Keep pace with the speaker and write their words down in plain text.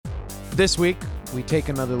This week, we take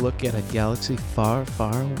another look at a galaxy far,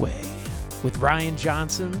 far away with Rian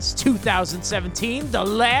Johnson's 2017 The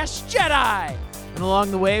Last Jedi. And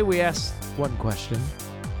along the way, we ask one question.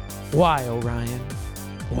 Why, Orion?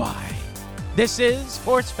 Why? This is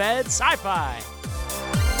Force-Fed Sci-Fi.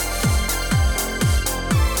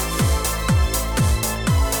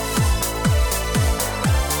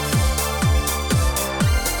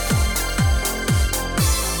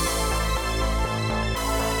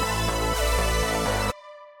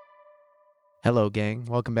 Hello, gang.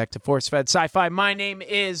 Welcome back to Force-Fed Sci-Fi. My name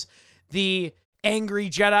is the Angry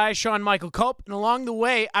Jedi, Sean Michael Culp, and along the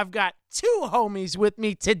way, I've got two homies with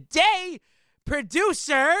me today.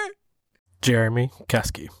 Producer Jeremy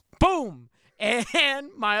Kesky. Boom! And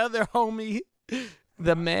my other homie,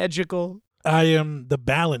 the magical. I am the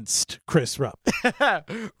balanced Chris Rupp.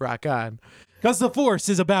 Rock on. Because the Force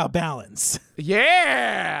is about balance.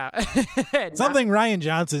 Yeah! Something Rian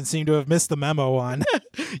Johnson seemed to have missed the memo on.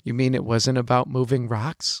 You mean it wasn't about moving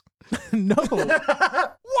rocks? No.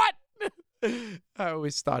 What? I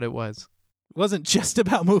always thought it was. It wasn't just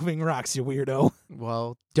about moving rocks, you weirdo.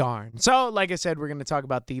 Well, darn. So, like I said, we're going to talk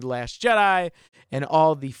about The Last Jedi and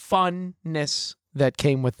all the funness that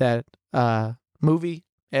came with that movie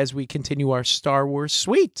as we continue our Star Wars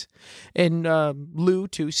suite. And Lou,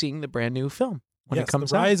 too, seeing the brand new film when it comes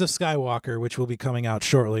The out. Rise of Skywalker, which will be coming out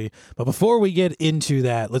shortly. But before we get into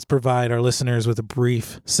that, let's provide our listeners with a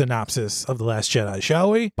brief synopsis of The Last Jedi,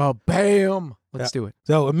 shall we? Bam! Let's do it.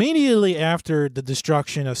 So immediately after the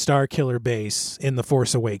destruction of Starkiller Base in The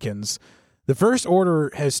Force Awakens, the First Order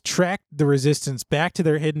has tracked the Resistance back to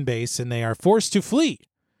their hidden base, and they are forced to flee.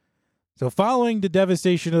 So following the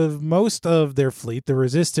devastation of most of their fleet, the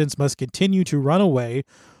Resistance must continue to run away,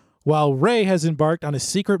 while Rey has embarked on a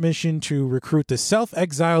secret mission to recruit the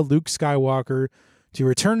self-exiled Luke Skywalker to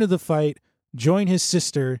return to the fight, join his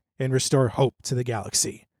sister, and restore hope to the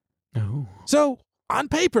galaxy. Oh. So, on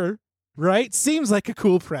paper, right? Seems like a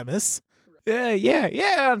cool premise.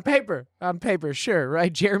 Yeah, on paper, sure,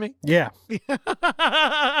 right, Jeremy? Yeah.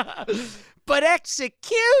 But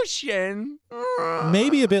execution,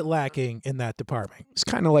 Maybe a bit lacking in that department. it's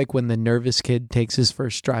kind of like when the nervous kid takes his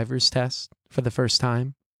first driver's test for the first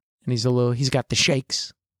time, and he's got the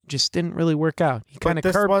shakes. Just didn't really work out. He kind of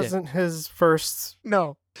This curbed wasn't his first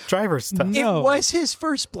No, driver's test. No. it was his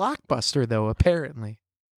first blockbuster, though. Apparently,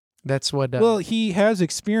 that's what. Well, he has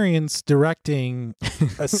experience directing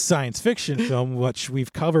a science fiction film, which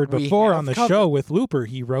we've covered We before have on the covered. show with Looper.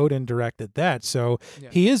 He wrote and directed that. So Yeah.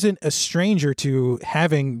 he isn't a stranger to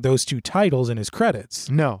having those two titles in his credits.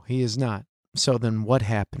 No, he is not. So then, what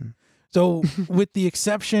happened? So, with the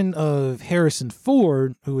exception of Harrison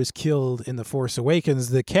Ford, who was killed in The Force Awakens,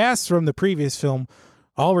 the cast from the previous film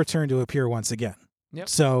all returned to appear once again. Yep.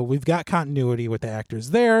 So, we've got continuity with the actors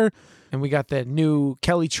there. And we got that new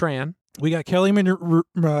Kelly Tran We got Kelly Marie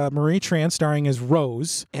Tran starring as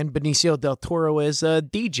Rose. and Benicio del Toro as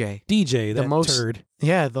DJ. DJ, The that most- turd.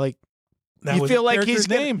 Yeah, like That you was feel the like character's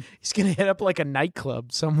name. he's gonna hit up like a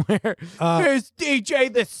nightclub somewhere. Uh, There's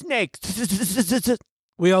DJ the Snake.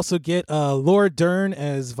 We also get Laura Dern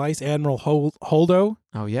as Vice Admiral Holdo.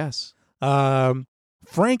 Oh yes.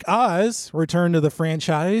 Frank Oz returned to the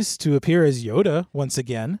franchise to appear as Yoda once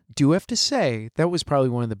again. Do have to say that was probably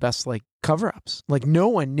one of the best like cover-ups. Like no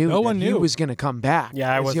one knew he knew. was gonna come back.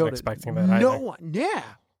 Yeah, I as wasn't Yoda. expecting that No either. one.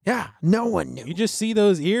 Yeah. No one knew. You just see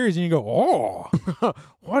those ears and you go, oh.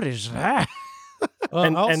 What is that?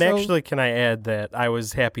 And Also- actually, can I add that I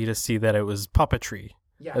was happy to see that it was puppetry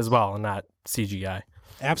as well and not CGI.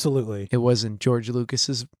 Absolutely. It wasn't George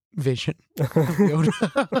Lucas's vision.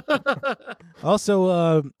 Yoda.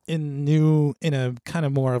 Also, in a kind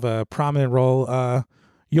of more of a prominent role,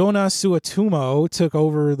 Yona Suatumo took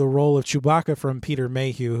over the role of Chewbacca from Peter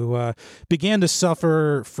Mayhew, who began to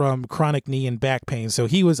suffer from chronic knee and back pain, so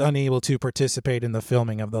he was unable to participate in the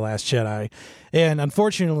filming of The Last Jedi. And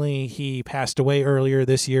unfortunately, he passed away earlier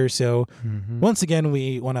this year, so once again,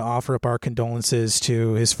 we want to offer up our condolences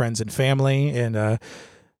to his friends and family, and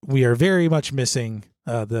we are very much missing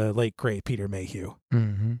the late, great Peter Mayhew.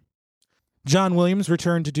 Mm-hmm. John Williams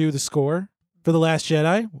returned to do the score for The Last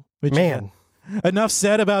Jedi. Which, Man, enough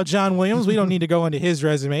said about John Williams. We don't need to go into his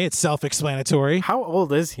resume. It's self-explanatory. how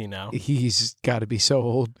old is he now? He's got to be so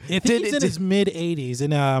old. I think he's in his mid-80s,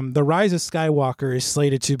 and The Rise of Skywalker is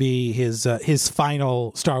slated to be his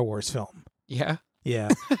final Star Wars film. Yeah. Yeah.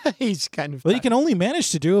 He's kind of. Well, he can only manage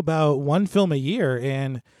to do about one film a year,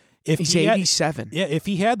 and if He's he had- 87. if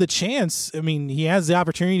he had the chance, I mean, he has the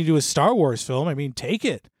opportunity to do a Star Wars film. I mean, take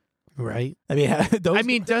it. Right. I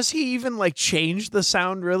mean, does he even like change the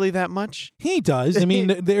sound really that much? He does. I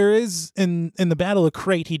mean, there is in the Battle of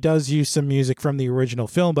Crate, he does use some music from the original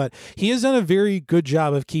film, but he has done a very good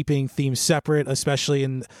job of keeping themes separate, especially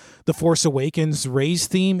in The Force Awakens. Rey's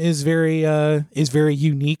theme is very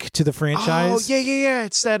unique to the franchise. Oh, yeah.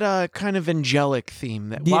 It's that kind of angelic theme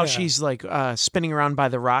that while she's like spinning around by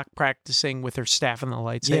the rock practicing with her staff and the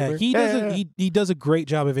lightsaber. Yeah, he does a great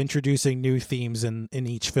job of introducing new themes in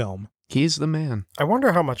each film. He's the man. I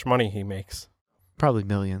wonder how much money he makes. Probably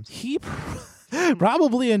millions. He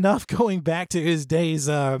probably enough going back to his days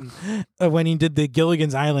when he did the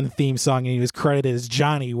Gilligan's Island theme song and he was credited as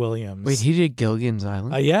Johnny Williams. Wait, he did Gilligan's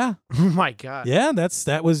Island? Yeah. Oh my God. Yeah,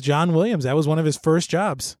 that was John Williams. That was one of his first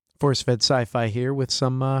jobs. Force-fed sci-fi here with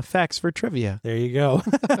some facts for trivia. There you go.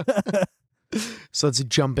 So let's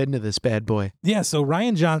jump into this bad boy. Yeah, so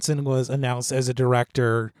Rian Johnson was announced as a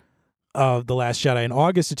director of The Last Jedi in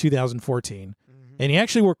August of 2014. And he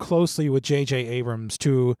actually worked closely with J.J. Abrams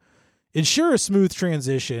to ensure a smooth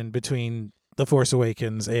transition between The Force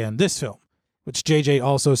Awakens and this film, which J.J.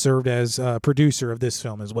 also served as producer of this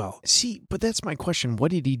film as well. See, but that's my question.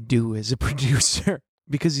 What did he do as a producer?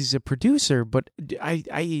 Because he's a producer, but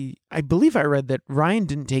I believe I read that Ryan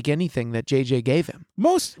didn't take anything that JJ gave him.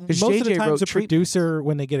 Most of the times a treatments. producer,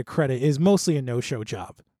 when they get a credit, is mostly a no-show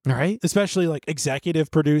job. Right? Especially like executive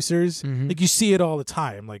producers. Like you see it all the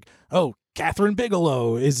time. Like, oh, Catherine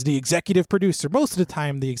Bigelow is the executive producer. Most of the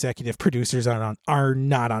time, the executive producers are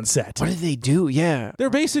not on set. What do they do? Yeah. They're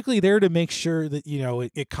basically there to make sure that,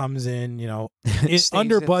 it comes in, it's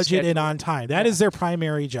under budget and on time. That is their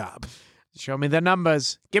primary job. Show me the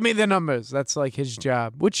numbers. Give me the numbers. That's like his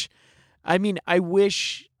job, which, I mean,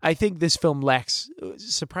 I think this film lacks,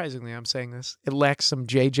 surprisingly, I'm saying this, it lacks some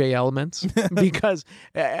JJ elements because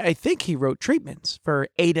I think he wrote treatments for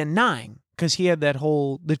 8 and 9 because he had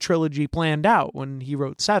the trilogy planned out when he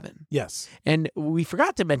wrote 7. Yes. And we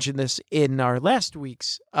forgot to mention this in our last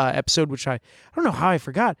week's episode, which I don't know how I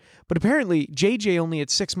forgot, but apparently JJ only had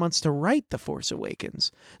 6 months to write The Force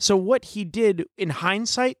Awakens. So what he did in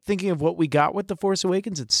hindsight, thinking of what we got with The Force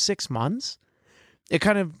Awakens, it's 6 months. It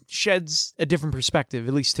kind of sheds a different perspective,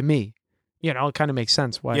 at least to me. It kind of makes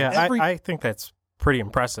sense why. Yeah, I think that's pretty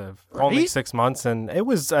impressive. Right? Only 6 months, and it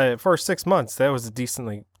was for 6 months. That was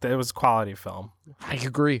a quality film. I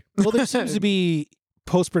agree. Well, there seems to be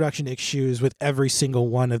post-production issues with every single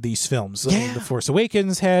one of these films. I mean, The Force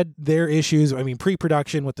Awakens had their issues. I mean,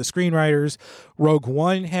 pre-production with the screenwriters. Rogue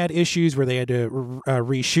One had issues where they had to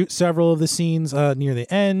reshoot several of the scenes near the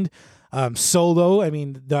end. Solo, I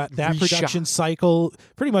mean, that production cycle,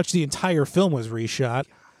 pretty much the entire film was reshot.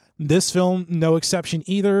 This film, no exception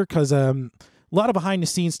either, because a lot of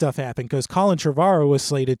behind-the-scenes stuff happened, because Colin Trevorrow was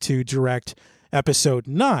slated to direct Episode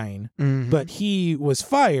 9, but he was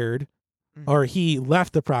fired, or he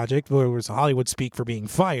left the project, where it was Hollywood speak for being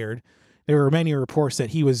fired. There were many reports that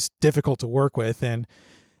he was difficult to work with, and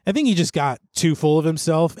I think he just got too full of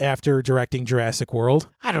himself after directing Jurassic World.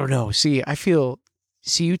 I don't know. See,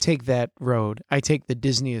 you take that road. I take the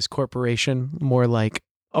Disney as corporation, more like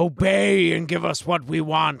obey and give us what we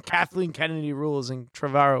want. Kathleen Kennedy rules, and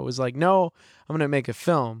Trevorrow was like, no, I'm going to make a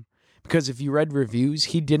film. Because if you read reviews,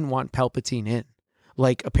 he didn't want Palpatine in.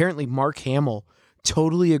 Like, apparently Mark Hamill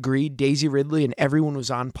totally agreed, Daisy Ridley, and everyone was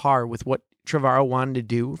on par with what Trevorrow wanted to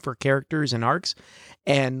do for characters and arcs.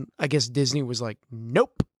 And I guess Disney was like,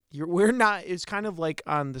 nope. We're not. It's kind of like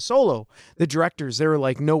on the Solo, the directors, they were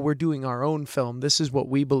like, no, we're doing our own film. This is what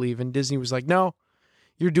we believe. And Disney was like, no,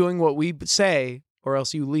 you're doing what we say or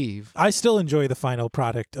else you leave. I still enjoy the final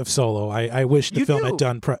product of Solo. I wish the film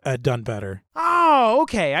had done better. Oh,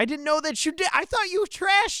 okay. I didn't know that you did. I thought you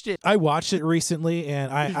trashed it. I watched it recently,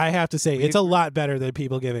 and I have to say, it's a lot better than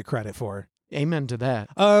people give it credit for. Amen to that.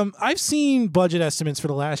 I've seen budget estimates for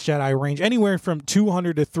The Last Jedi range anywhere from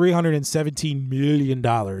 $200 to $317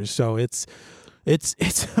 million. So it's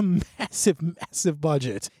a massive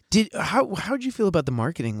budget. How'd you feel about the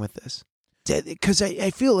marketing with this? Because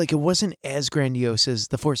I feel like it wasn't as grandiose as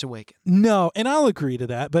The Force Awakens. No, and I'll agree to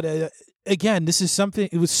that. But again, this is something.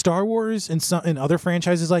 It was Star Wars and other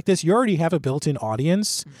franchises like this. You already have a built-in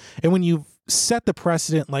audience, and when you set the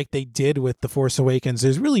precedent like they did with The Force Awakens,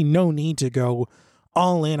 there's really no need to go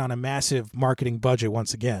all in on a massive marketing budget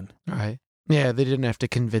once again. All right. Yeah, they didn't have to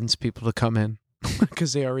convince people to come in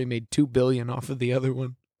because they already made $2 billion off of the other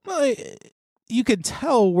one. Well, you could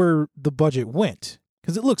tell where the budget went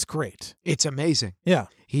because it looks great. It's amazing. Yeah.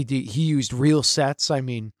 He used real sets. I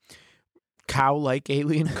mean, cow-like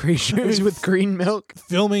alien creatures with green milk.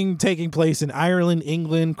 Filming taking place in Ireland,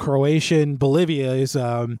 England, Croatia, and Bolivia. There's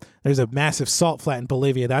a massive salt flat in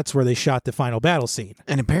Bolivia. That's where they shot the final battle scene.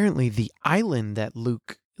 And apparently the island that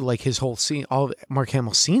Luke, like his whole scene, all of Mark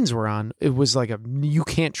Hamill's scenes were on, it was like you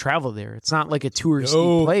can't travel there. It's not like a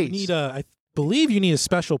touristy place. I believe you need a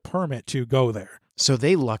special permit to go there. So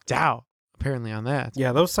they lucked out, apparently, on that.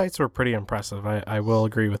 Yeah, those sites were pretty impressive. I will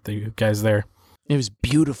agree with the guys there. It was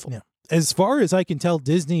beautiful. Yeah. As far as I can tell,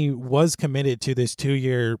 Disney was committed to this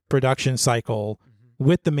 2-year production cycle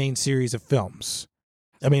with the main series of films.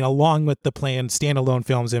 I mean, along with the planned standalone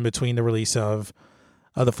films in between the release of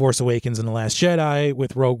The Force Awakens and The Last Jedi,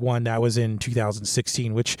 with Rogue One, that was in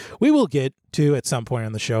 2016, which we will get to at some point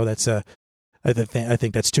on the show. That's I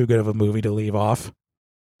think that's too good of a movie to leave off.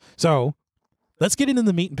 So let's get into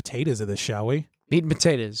the meat and potatoes of this, shall we? Meat and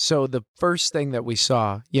potatoes. So the first thing that we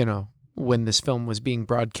saw, when this film was being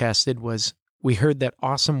broadcasted was we heard that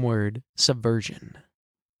awesome word, subversion.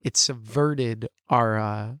 It subverted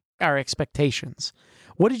our expectations.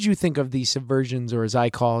 What did you think of the subversions, or as I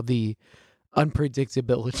call the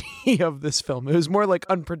unpredictability of this film? It was more like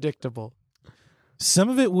unpredictable. Some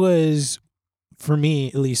of it was, for me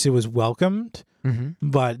at least, it was welcomed. Mm-hmm.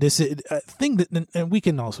 But this is a thing that, and we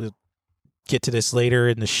can also get to this later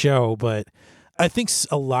in the show, but I think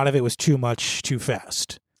a lot of it was too much, too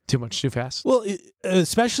fast. Too much, too fast? Well,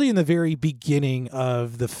 especially in the very beginning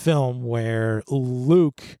of the film where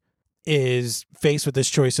Luke is faced with this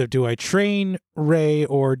choice of, do I train Rey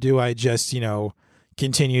or do I just,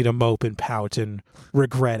 continue to mope and pout and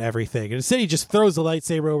regret everything? And instead he just throws the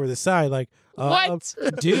lightsaber over the side like, what?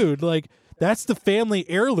 Dude, like, that's the family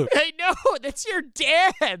heirloom. I know, that's your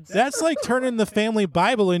dad's. That's like turning the family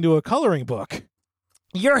Bible into a coloring book.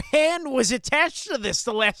 Your hand was attached to this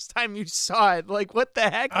the last time you saw it. Like, what the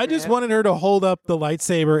heck, I just wanted her to hold up the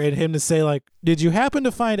lightsaber and him to say, like, did you happen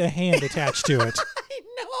to find a hand attached to it? I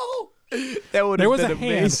know. That would There have was been a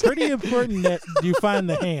amazing. hand. Pretty important that you find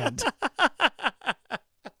the hand.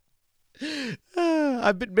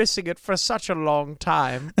 I've been missing it for such a long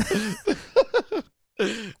time.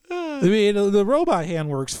 I mean, the robot hand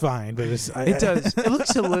works fine, but it does. It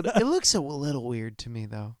looks a little weird to me,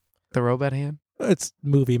 though. The robot hand. It's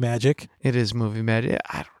movie magic. It is movie magic.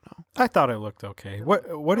 I don't know. I thought it looked okay.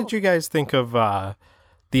 What did you guys think of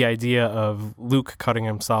the idea of Luke cutting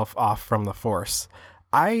himself off from the Force?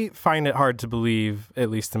 I find it hard to believe, at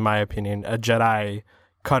least in my opinion, a Jedi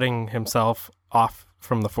cutting himself off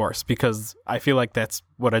from the Force, because I feel like that's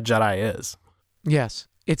what a Jedi is. Yes.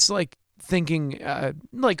 It's like thinking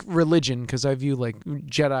like religion, because I view like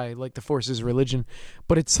Jedi like the Force is religion,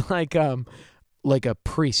 but it's like a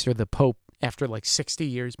priest or the Pope after like 60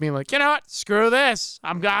 years being like, you know what, screw this,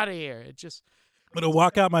 I'm out of here. It just, I'm going to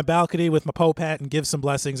walk out my balcony with my Pope hat and give some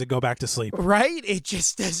blessings and go back to sleep. Right? It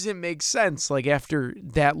just doesn't make sense. Like after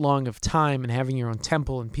that long of time and having your own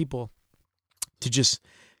temple and people to just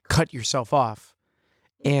cut yourself off.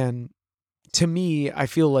 And to me, I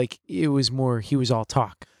feel like it was more, he was all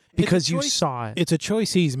talk because you saw it. It's a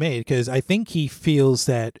choice he's made, because I think he feels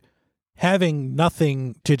that having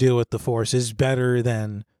nothing to do with the Force is better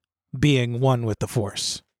than being one with the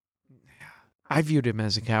Force. I viewed him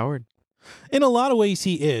as a coward. In a lot of ways,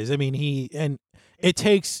 he is. I mean, and it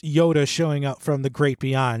takes Yoda showing up from the great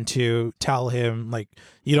beyond to tell him, like,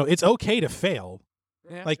 it's okay to fail.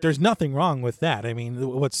 Yeah. Like, there's nothing wrong with that. I mean,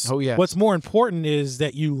 what's more important is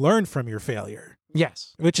that you learn from your failure.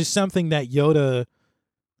 Yes. Which is something that Yoda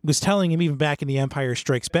was telling him even back in The Empire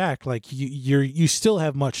Strikes Back. Like, you still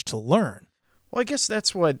have much to learn. Well, I guess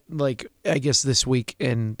that's what, this week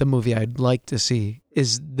in the movie I'd like to see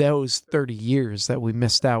is those 30 years that we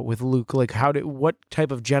missed out with Luke. Like, what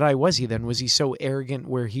type of Jedi was he then? Was he so arrogant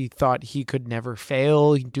where he thought he could never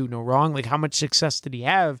fail, he'd do no wrong? Like, how much success did he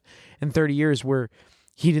have in 30 years where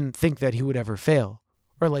he didn't think that he would ever fail?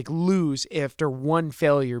 Or, like, lose after one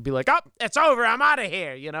failure, be like, oh, it's over, I'm out of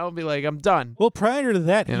here, be like, I'm done. Well, prior to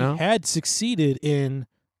that, he had succeeded in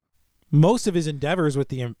most of his endeavors with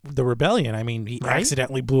the rebellion. I mean, he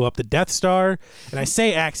accidentally blew up the Death Star. And I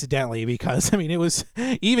say accidentally because, I mean, it was,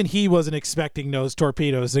 even he wasn't expecting those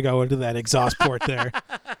torpedoes to go into that exhaust port there.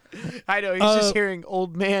 I know, he's just hearing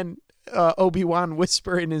old man Obi-Wan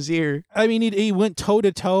whisper in his ear. I mean, he went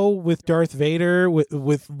toe-to-toe with Darth Vader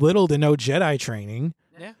with little to no Jedi training.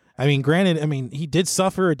 Yeah. I mean, granted, he did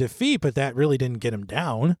suffer a defeat, but that really didn't get him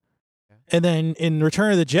down. And then in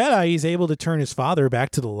Return of the Jedi, he's able to turn his father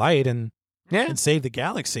back to the light, and and save the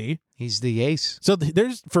galaxy. He's the ace. So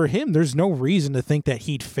there's no reason to think that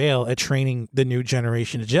he'd fail at training the new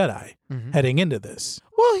generation of Jedi heading into this.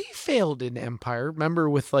 Well, he failed in Empire. Remember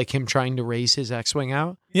with like him trying to raise his X-Wing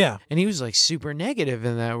out? Yeah. And he was like super negative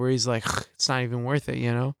in that, where he's like, it's not even worth it,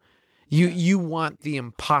 you know? You want the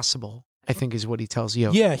impossible, I think is what he tells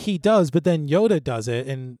Yoda. Yeah, he does, but then Yoda does it,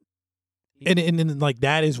 and like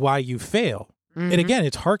that is why you fail. And again,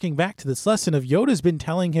 it's harking back to this lesson of Yoda's been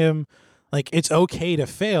telling him like it's okay to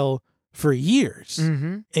fail for years,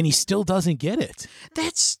 and he still doesn't get it.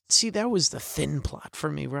 That was the thin plot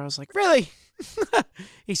for me, where I was like, really?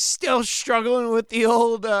 He's still struggling with the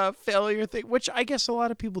old failure thing, which I guess a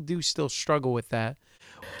lot of people do still struggle with that.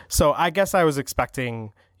 So I guess I was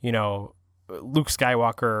expecting, Luke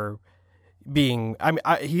Skywalker being,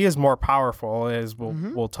 he is more powerful, as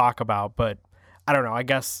we'll talk about, but I don't know, I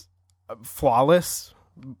guess flawless,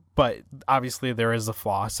 but obviously there is a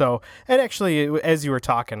flaw. So, and actually, as you were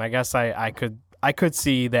talking, I guess I could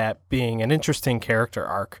see that being an interesting character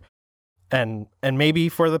arc. And maybe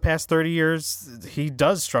for the past 30 years, he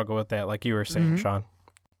does struggle with that, like you were saying, Sean.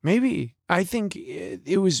 Maybe. I think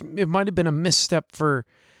it might have been a misstep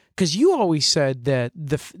because you always said that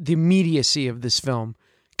the immediacy of this film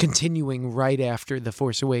continuing right after The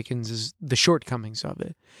Force Awakens is the shortcomings of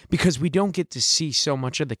it, because we don't get to see so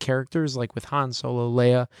much of the characters like with Han Solo,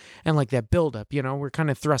 Leia, and like that buildup, we're kind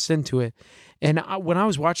of thrust into it. And when I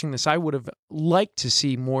was watching this, I would have liked to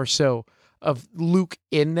see more so of Luke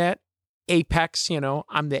in that apex,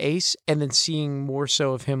 I'm the ace, and then seeing more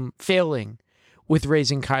so of him failing with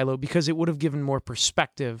raising Kylo, because it would have given more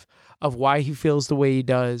perspective of why he feels the way he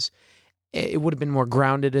does. It would have been more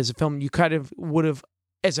grounded as a film. You kind of would have,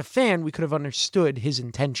 as a fan, we could have understood his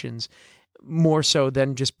intentions more so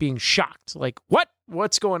than just being shocked. Like,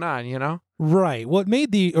 what's going on, Right. What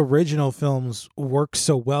made the original films work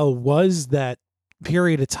so well was that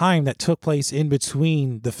period of time that took place in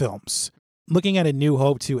between the films. Looking at A New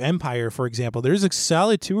Hope to Empire, for example, there's a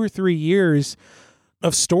solid 2 or 3 years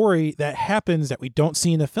of story that happens that we don't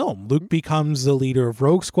see in the film. Luke becomes the leader of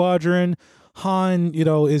Rogue Squadron. Han,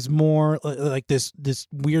 is more like this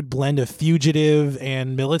weird blend of fugitive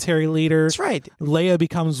and military leader. That's right. Leia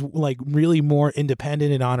becomes like really more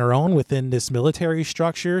independent and on her own within this military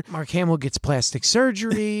structure. Mark Hamill gets plastic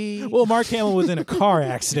surgery. Well, Mark Hamill was in a car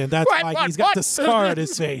accident. That's why he's got the scar on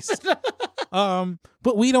his face.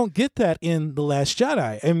 But we don't get that in The Last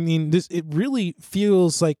Jedi. I mean, it really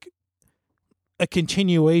feels like a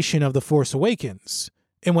continuation of The Force Awakens.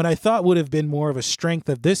 And what I thought would have been more of a strength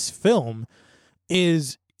of this film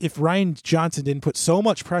is if Rian Johnson didn't put so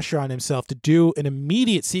much pressure on himself to do an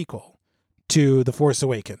immediate sequel to The Force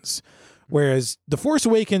Awakens. Whereas The Force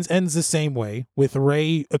Awakens ends the same way, with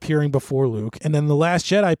Rey appearing before Luke, and then The Last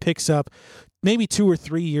Jedi picks up maybe 2 or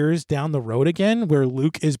 3 years down the road again, where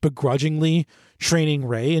Luke is begrudgingly training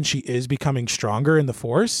Rey and she is becoming stronger in the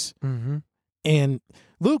Force. And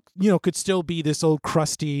Luke, could still be this old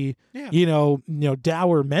crusty,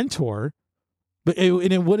 dour mentor, but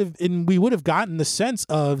we would have gotten the sense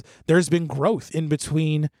of there's been growth in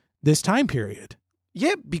between this time period.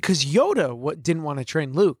 Yeah, because Yoda didn't want to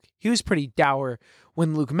train Luke. He was pretty dour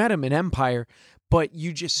when Luke met him in Empire, but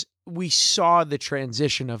we saw the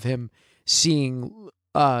transition of him seeing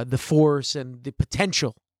the Force and the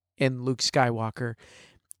potential in Luke Skywalker.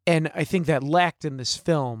 And I think that lacked in this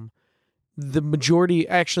film. The majority,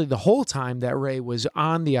 actually the whole time that Rey was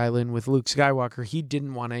on the island with Luke Skywalker, he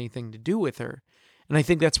didn't want anything to do with her. And I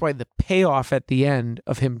think that's why the payoff at the end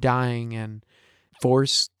of him dying and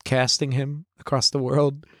Force casting him across the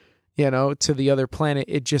world, to the other planet,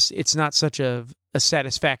 it's not such a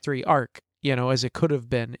satisfactory arc, as it could have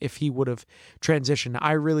been if he would have transitioned.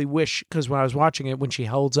 I really wish, because when I was watching it, when she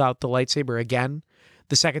holds out the lightsaber again,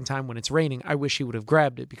 the second time when it's raining, I wish he would have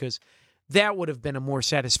grabbed it, because that would have been a more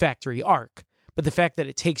satisfactory arc. But the fact that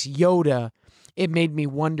it takes Yoda, it made me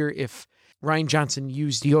wonder if Rian Johnson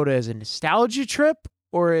used Yoda as a nostalgia trip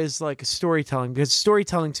or as like a storytelling. Because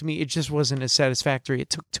storytelling, to me, it just wasn't as satisfactory. It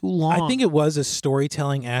took too long. I think it was a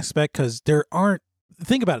storytelling aspect, because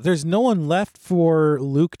think about it, there's no one left for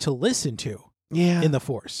Luke to listen to in the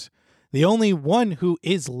Force. The only one who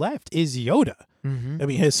is left is Yoda. I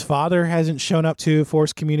mean, his father hasn't shown up to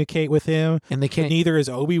Force communicate with him, and they can't. Neither is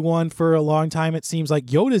Obi-Wan for a long time. It seems like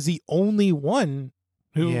Yoda's the only one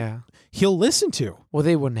who he'll listen to. Well,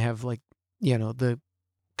 they wouldn't have the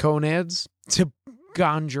Conads to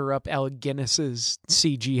conjure up Alec Guinness's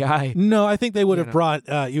CGI. No, I think they would have brought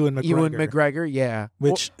Ewan McGregor. Ewan McGregor, yeah.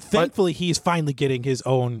 Which thankfully he's finally getting his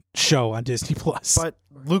own show on Disney Plus. But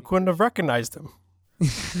Luke wouldn't have recognized him.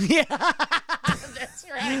 Yeah. That's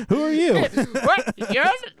That's right. Who are you? What? You're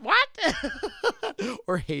what?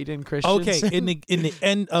 Or Hayden Christensen. Okay, in the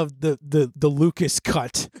end of the Lucas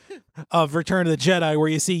cut of Return of the Jedi, where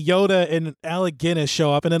you see Yoda and Alec Guinness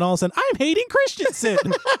show up, and then all of a sudden, I'm Hayden Christensen.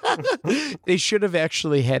 They should have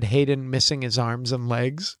actually had Hayden missing his arms and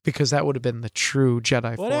legs, because that would have been the true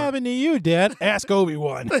Jedi What form. happened to you, Dad? Ask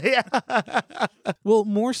Obi-Wan. Yeah. Well,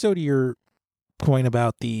 more so to your point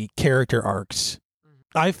about the character arcs,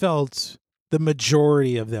 I felt the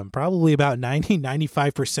majority of them, probably about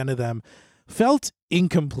 95% of them, felt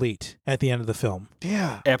incomplete at the end of the film.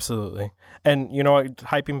 Yeah. Absolutely. And you know what,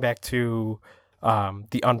 hyping back to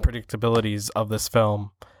the unpredictabilities of this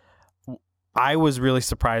film, I was really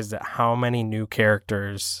surprised at how many new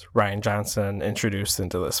characters Rian Johnson introduced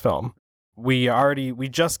into this film. We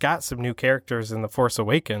just got some new characters in The Force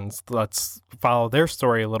Awakens. Let's follow their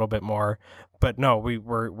story a little bit more. But no,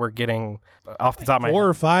 we're getting off the top of my head 4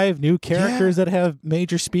 or 5 new characters that have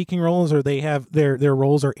major speaking roles, or they have their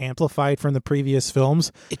roles are amplified from the previous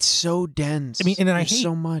films. It's so dense. I mean, and I There's hate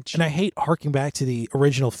so much. And I hate harking back to the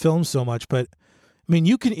original film so much, but I mean,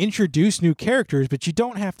 you can introduce new characters, but you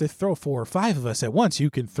don't have to throw 4 or 5 of us at once.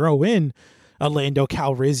 You can throw in a Lando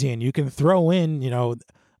Calrissian. You can throw in,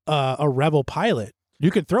 a rebel pilot. You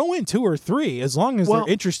can throw in 2 or 3 as long as they're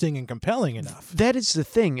interesting and compelling enough. That is the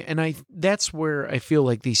thing, and that's where I feel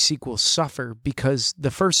like these sequels suffer, because the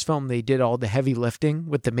first film they did all the heavy lifting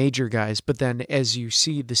with the major guys, but then as you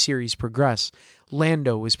see the series progress,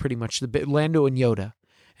 Lando was pretty much Lando and Yoda,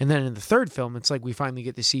 and then in the third film, it's like we finally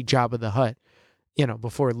get to see Jabba the Hutt,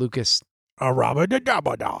 before Lucas.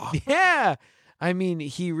 Yeah, I mean,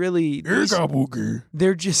 he really.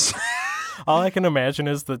 They're just. All I can imagine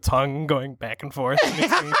is the tongue going back and forth and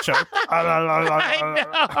it's being choked. I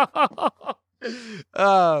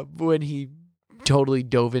know. When he totally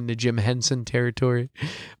dove into Jim Henson territory.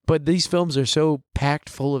 But these films are so packed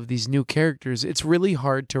full of these new characters, it's really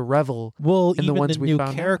hard to revel in the ones we new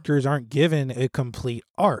found characters aren't given a complete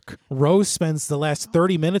arc. Rose spends the last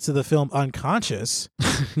 30 minutes of the film unconscious.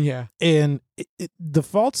 Yeah. And the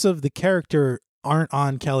faults of the character aren't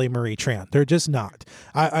on Kelly Marie Tran. They're just not.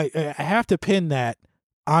 I have to pin that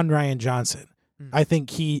on Rian Johnson. I think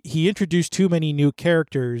he introduced too many new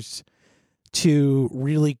characters to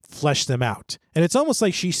really flesh them out. And it's almost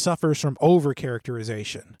like she suffers from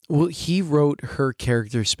over-characterization. Well, he wrote her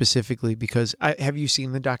character specifically because, have you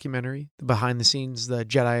seen the documentary, Behind the Scenes, The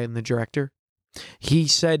Jedi and the Director? He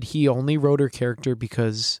said he only wrote her character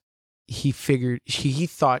because he figured, he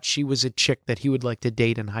thought she was a chick that he would like to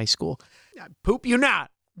date in high school. Poop you not.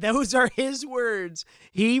 Those are his words.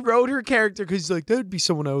 He wrote her character because he's like, that would be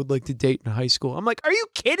someone I would like to date in high school. I'm like, are you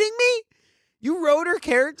kidding me? You wrote her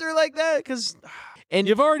character like that? And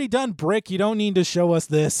you've already done Brick. You don't need to show us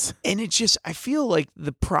this. And it's just, I feel like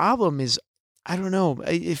the problem is, I don't know.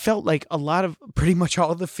 It felt like pretty much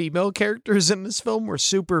all the female characters in this film were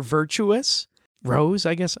super virtuous. Rose,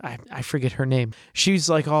 I guess, I forget her name. She's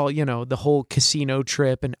like all, the whole casino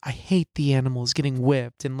trip, and I hate the animals getting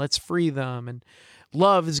whipped, and let's free them, and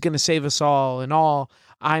love is going to save us all, and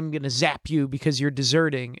I'm going to zap you because you're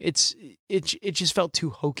deserting. It just felt too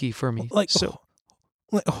hokey for me. Like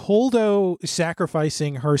Holdo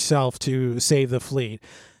sacrificing herself to save the fleet.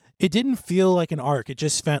 It didn't feel like an arc. It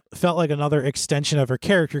just felt like another extension of her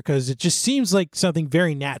character, because it just seems like something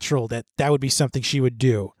very natural that would be something she would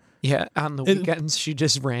do. Yeah, on the weekends, she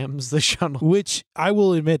just rams the shuttle. Which I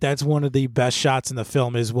will admit, that's one of the best shots in the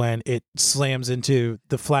film, is when it slams into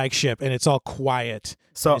the flagship and it's all quiet.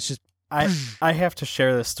 So it's just I have to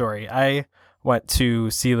share this story. I went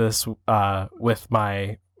to see this with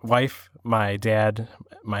my wife, my dad,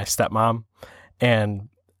 my stepmom, and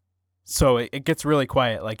so it gets really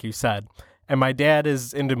quiet, like you said. And my dad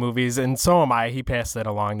is into movies, and so am I. He passed that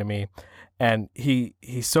along to me. And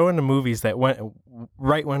he's so into movies that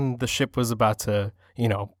right when the ship was about to,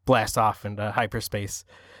 blast off into hyperspace,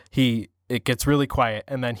 it gets really quiet,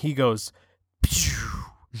 and then he goes,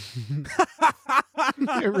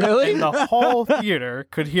 really? And the whole theater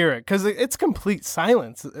could hear it, because it's complete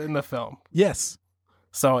silence in the film. Yes.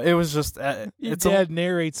 So it was just... Your dad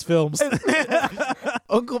narrates films.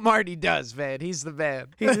 Uncle Marty does, man. He's the man.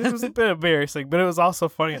 It was a bit embarrassing, but it was also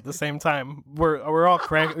funny at the same time. We were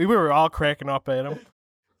all cracking up at him.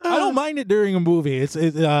 I don't mind it during a movie. It's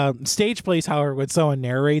stage plays, however, when someone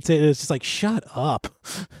narrates it, it's just like, shut up.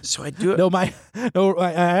 So I do it.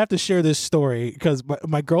 I have to share this story because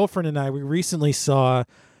my girlfriend and I, we recently saw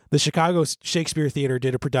the Chicago Shakespeare Theater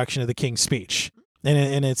did a production of The King's Speech,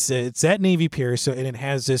 and it's at Navy Pier, and it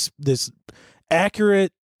has this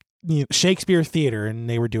accurate Shakespeare theater, and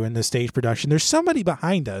they were doing the stage production. There's somebody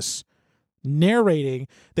behind us narrating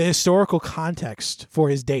the historical context for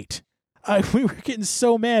his date. We were getting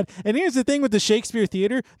so mad. And here's the thing with the Shakespeare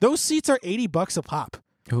Theater, those seats are $80 a pop.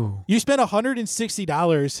 Ooh. You spend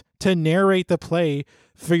 $160 to narrate the play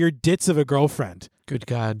for your ditz of a girlfriend. Good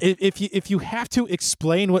God. If you have to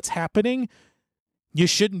explain what's happening, you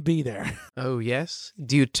shouldn't be there. Oh, yes?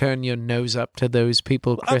 Do you turn your nose up to those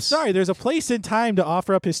people, Chris? I'm sorry, there's a place and time to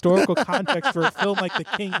offer up historical context for a film like The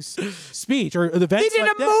King's Speech or the events They did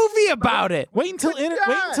like a that. movie about it. Wait until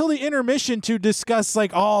the intermission to discuss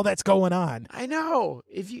like all that's going on. I know.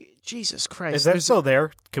 Jesus Christ. Is that still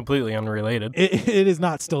there? Completely unrelated. It is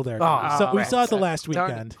not still there. We saw it the last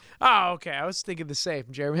weekend. Oh, okay. I was thinking the same,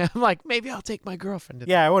 Jeremy. I'm like, maybe I'll take my girlfriend.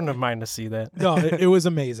 Yeah, I wouldn't have minded to see that. No, it was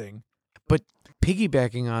amazing. But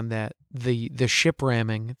piggybacking on that, the ship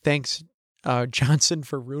ramming, thanks Johnson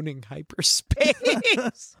for ruining hyperspace.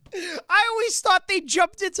 I always thought they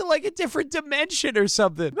jumped into like a different dimension or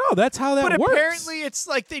something. No, that's how that But works. apparently it's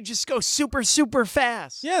like they just go super, super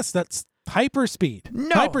fast. Yes, that's hyperspeed.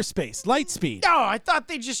 No. Hyperspace, light speed. No, I thought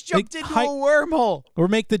they just jumped into hy- a wormhole. Or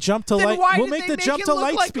make the jump to Then light. why We'll did make they the jump it to look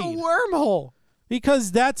light like speed. a wormhole?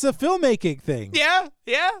 Because that's a filmmaking thing. Yeah.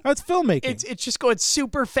 That's filmmaking. It's just going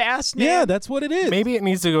super fast now. Yeah, that's what it is. Maybe it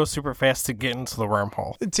needs to go super fast to get into the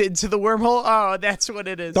wormhole. Into the wormhole? Oh, that's what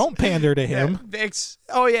it is. Don't pander to him. Thanks.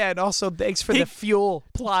 Oh, yeah, and also thanks for the fuel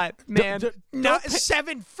plot, man. don't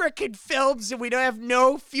 7 frickin' films and we don't have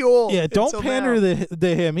no fuel. Yeah, don't until pander now.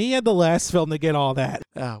 to him. He had the last film to get all that.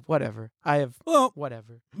 Whatever.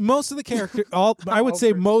 Whatever. Most of the characters, I would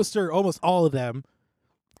say most or almost all of them,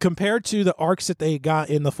 compared to the arcs that they got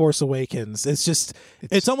in The Force Awakens,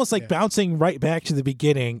 it's almost like bouncing right back to the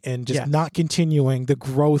beginning and just not continuing the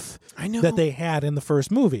growth that they had in the first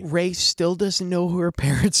movie. Rey still doesn't know who her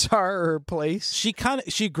parents are or her place.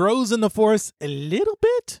 She grows in the Force a little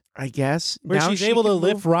bit, I guess. where Now she's she able to can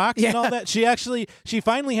lift move. rocks and all that. She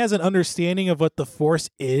finally has an understanding of what the Force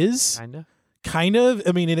is. Kind of.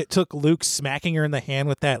 I mean, and it took Luke smacking her in the hand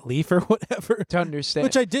with that leaf or whatever To understand.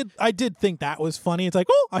 Which I did think that was funny. It's like,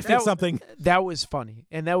 oh, I feel something. That was funny,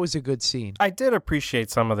 and that was a good scene. I did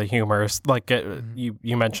appreciate some of the humors, like you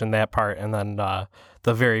mentioned that part, and then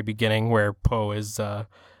the very beginning where Poe is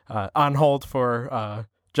on hold for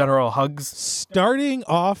General Hux. Starting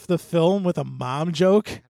off the film with a mom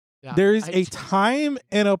joke. Yeah, There's a time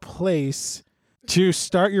and a place to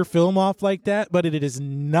start your film off like that, but it is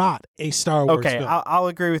not a Star Wars Okay, film. I'll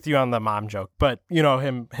agree with you on the mom joke, but you know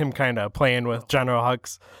him kind of playing with General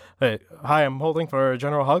Hux. Hi, I'm holding for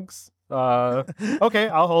General Hux. Okay,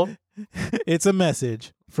 I'll hold. It's a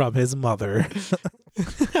message from his mother.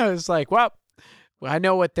 I was like, well, I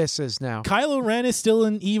know what this is now. Kylo Ren is still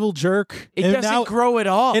an evil jerk. It doesn't grow at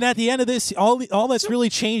all. And at the end of this, all that's really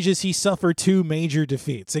changed is he suffered 2 major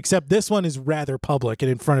defeats, except this one is rather public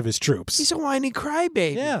and in front of his troops. He's a whiny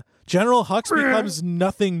crybaby. Yeah. General Hux becomes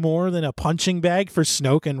nothing more than a punching bag for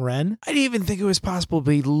Snoke and Ren. I didn't even think it was possible,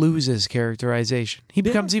 but he loses characterization. He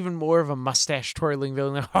becomes even more of a mustache-twirling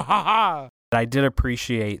villain. Like, ha ha ha. I did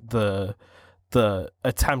appreciate the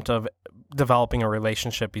attempt of developing a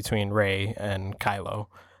relationship between Rey and Kylo.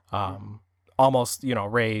 Almost,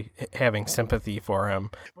 Rey having sympathy for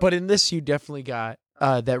him. But in this, you definitely got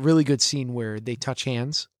that really good scene where they touch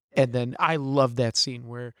hands. And then I love that scene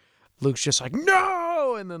where Luke's just like,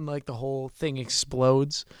 no! And then like the whole thing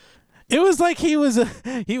explodes. It was like he was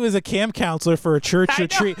a camp counselor for a church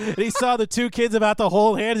retreat. And he saw the 2 kids about to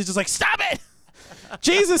hold hands. He's just like, stop it!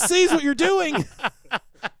 Jesus sees what you're doing.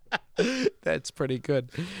 That's pretty good.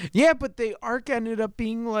 Yeah, but the arc ended up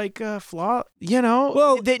being like a flaw.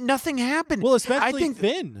 Well, that nothing happened. Well, especially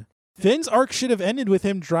Finn. Finn's arc should have ended with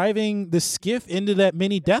him driving the skiff into that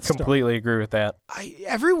mini Death Star. Completely agree with that.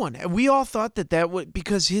 We all thought that would,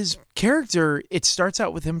 because his character, it starts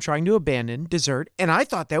out with him trying to abandon, desert, and I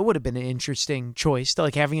thought that would have been an interesting choice to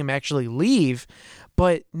like having him actually leave,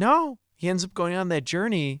 but no, he ends up going on that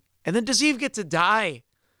journey, and then does he even get to die?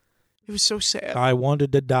 It was so sad. I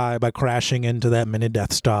wanted to die by crashing into that mini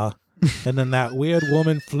Death Star, and then that weird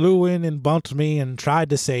woman flew in and bumped me and tried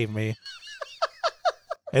to save me.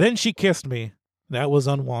 And then she kissed me. That was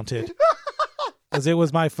unwanted. Because it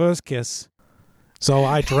was my first kiss. So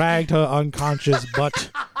I dragged her unconscious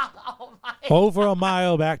butt over a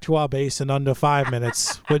mile back to our base in under 5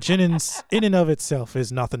 minutes, which in and of itself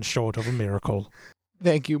is nothing short of a miracle.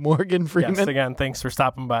 Thank you, Morgan Freeman. Yes, again, thanks for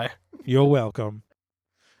stopping by. You're welcome.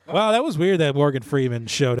 Wow, that was weird that Morgan Freeman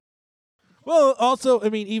showed up. Well, also, I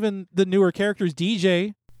mean, even the newer characters,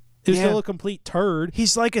 DJ is still a complete turd.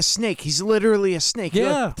 He's like a snake. He's literally a snake.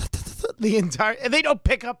 Yeah. The entire, and they don't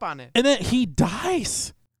pick up on it. And then he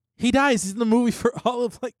dies. He dies. He's in the movie for all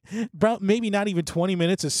of about maybe not even 20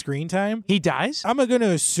 minutes of screen time. He dies? I'm going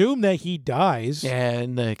to assume that he dies. Yeah,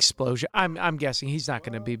 in the explosion. I'm guessing he's not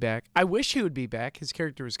going to be back. I wish he would be back. His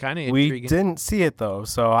character was kind of intriguing. We didn't see it, though,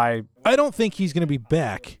 so I don't think he's going to be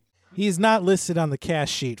back. He's not listed on the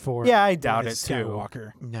cast sheet for Yeah, I doubt it, too.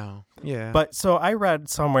 Skywalker. No. Yeah. But so I read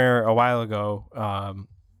somewhere a while ago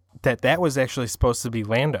that was actually supposed to be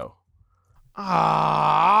Lando.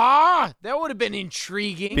 That would have been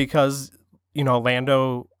intriguing. Because,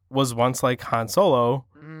 Lando was once like Han Solo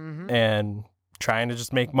and trying to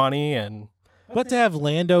just make money and... But to have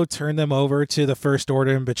Lando turn them over to the First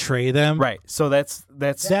Order and betray them... Right, so that's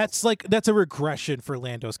a regression for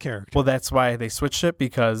Lando's character. Well, that's why they switched it,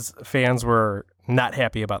 because fans were not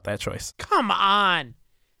happy about that choice. Come on.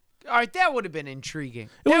 All right, that would have been intriguing.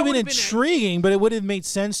 It would have been intriguing, but it would have made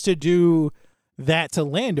sense to do that to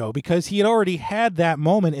Lando, because he had already had that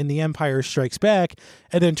moment in The Empire Strikes Back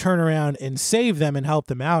and then turn around and save them and help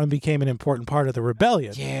them out and became an important part of the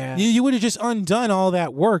rebellion. Yeah. You would have just undone all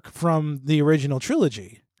that work from the original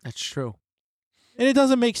trilogy. That's true. And it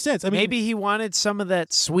doesn't make sense. I mean, maybe he wanted some of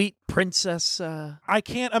that sweet princess. I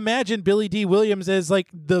can't imagine Billy D. Williams as like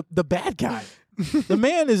the bad guy. The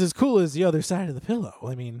man is as cool as the other side of the pillow.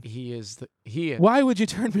 I mean, he is. Why would you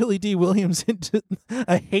turn Billy D. Williams into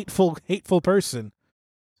a hateful person?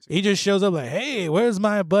 He just shows up like, hey, where's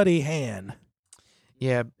my buddy Han?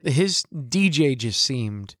 Yeah, his DJ just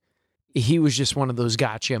seemed... He was just one of those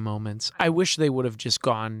gotcha moments. I wish they would have just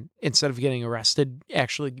gone, instead of getting arrested,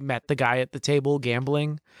 actually met the guy at the table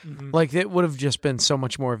gambling. Mm-hmm. Like, it would have just been so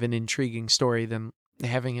much more of an intriguing story than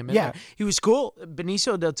having him in there. He was cool.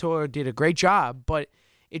 Benicio del Toro did a great job, but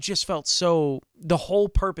it just felt so... The whole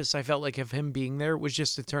purpose, I felt like, of him being there was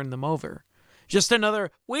just to turn them over. Just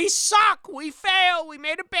another, we suck, we fail, we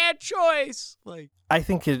made a bad choice. Like, I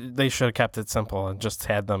think they should have kept it simple and just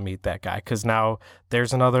had them meet that guy, because now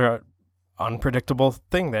there's another unpredictable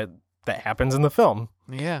thing that happens in the film.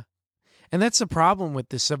 Yeah. And that's the problem with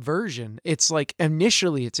the subversion. It's like,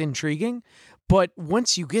 initially it's intriguing, but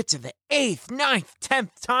once you get to the 8th, 9th,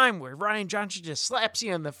 10th time where Rian Johnson just slaps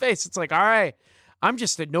you in the face, it's like, all right, I'm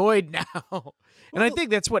just annoyed now. And I think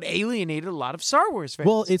that's what alienated a lot of Star Wars fans.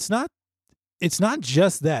 Well, it's not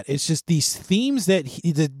just that. It's just these themes that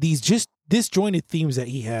these just disjointed themes that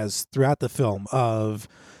he has throughout the film of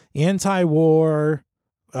anti-war,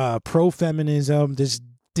 pro-feminism, this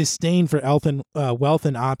disdain for wealth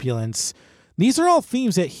and opulence. These are all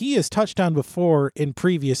themes that he has touched on before in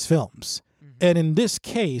previous films. Mm-hmm. And in this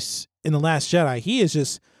case, in The Last Jedi, he is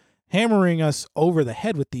just hammering us over the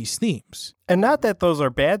head with these themes. And not that those are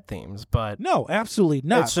bad themes, but... No, absolutely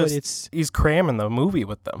not. He's cramming the movie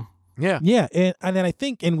with them. Yeah. Yeah, and then I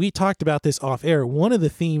think, and we talked about this off air, one of the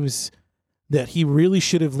themes that he really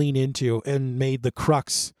should have leaned into and made the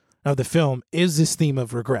crux of the film is this theme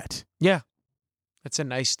of regret. Yeah. That's a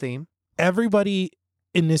nice theme. Everybody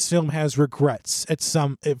in this film has regrets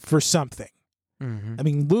for something. Mm-hmm. I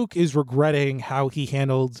mean, Luke is regretting how he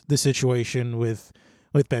handled the situation with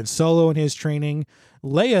Ben Solo and his training.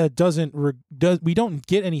 Leia we don't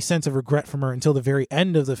get any sense of regret from her until the very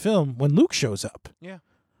end of the film when Luke shows up. Yeah.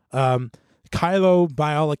 Kylo,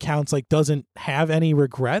 by all accounts, doesn't have any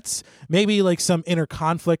regrets. Maybe some inner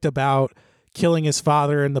conflict about killing his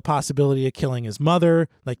father and the possibility of killing his mother.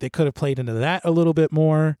 They could have played into that a little bit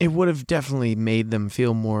more. It would have definitely made them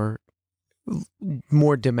feel more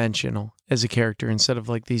dimensional as a character instead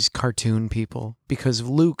of these cartoon people. Because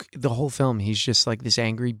Luke, the whole film, he's just this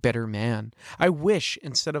angry, bitter man. I wish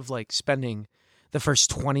instead of spending the first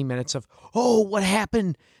 20 minutes of, oh, what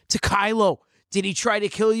happened to Kylo? Did he try to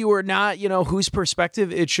kill you or not? Whose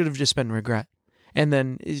perspective? It should have just been regret. And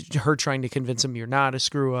then her trying to convince him you're not a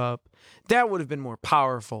screw up. That would have been more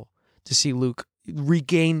powerful to see Luke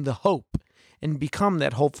regain the hope and become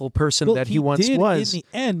that hopeful person that he once was. In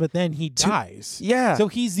the end, but then he dies. Yeah. So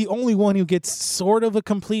he's the only one who gets sort of a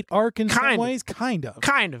complete arc in some ways. Kind of.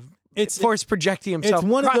 It's force projecting himself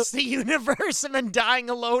across the universe and then dying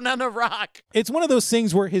alone on a rock. It's one of those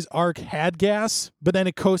things where his arc had gas, but then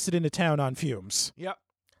it coasted into town on fumes. Yep.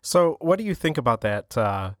 So what do you think about that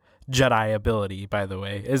Jedi ability, by the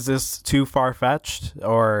way? Is this too far-fetched,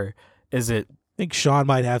 or is it... I think Sean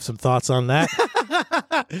might have some thoughts on that.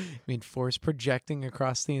 You mean force projecting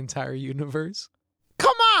across the entire universe?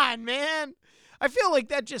 Come on, man! I feel like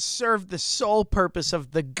that just served the sole purpose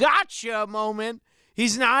of the gotcha moment.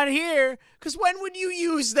 He's not here. Because when would you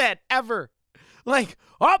use that ever?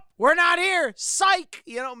 We're not here. Psych.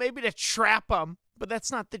 Maybe to trap him. But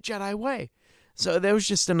that's not the Jedi way. So there was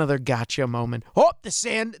just another gotcha moment. Oh, the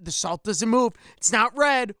salt doesn't move. It's not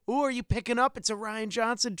red. Ooh, are you picking up? It's a Rian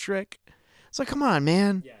Johnson trick. It's come on,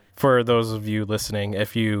 man. Yeah. for those of you listening,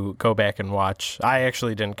 if you go back and watch, I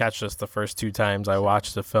actually didn't catch this the first 2 times I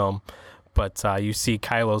watched the film, but you see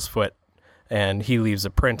Kylo's foot, and he leaves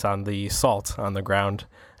a print on the salt on the ground,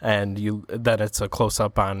 and then it's a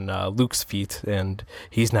close-up on Luke's feet, and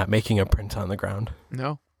he's not making a print on the ground.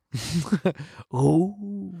 No.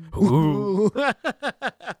 Ooh.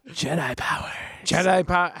 Jedi power. Jedi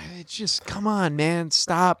power. It's just, come on, man.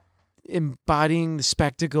 Stop embodying the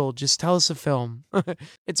spectacle. Just tell us a film.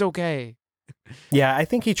 It's okay. Yeah, I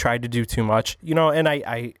think he tried to do too much, and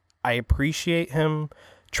I appreciate him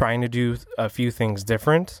trying to do a few things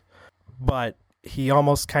different, but he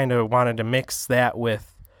almost kind of wanted to mix that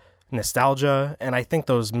with nostalgia, and I think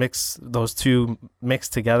those two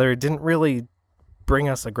mixed together didn't really bring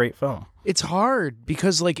us a great film. It's hard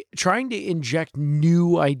because trying to inject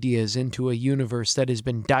new ideas into a universe that has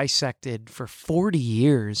been dissected for 40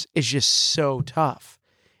 years is just so tough.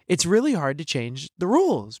 It's really hard to change the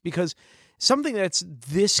rules because something that's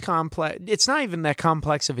this complex, it's not even that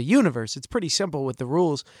complex of a universe. It's pretty simple with the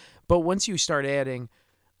rules. But once you start adding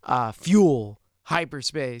fuel,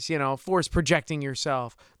 hyperspace, force projecting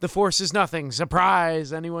yourself, the force is nothing,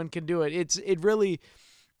 surprise, anyone can do it. It really,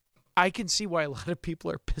 I can see why a lot of people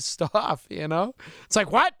are pissed off, It's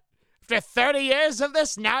like, what? After 30 years of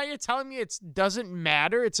this, now you're telling me it doesn't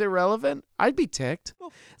matter? It's irrelevant? I'd be ticked.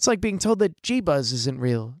 It's like being told that G-Buzz isn't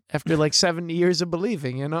real after 70 years of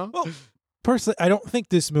believing, Well, personally, I don't think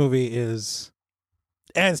this movie is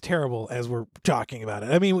as terrible as we're talking about it.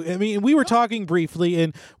 I mean, we were talking briefly,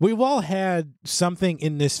 and we've all had something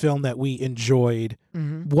in this film that we enjoyed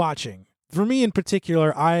watching. For me in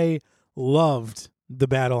particular, I loved the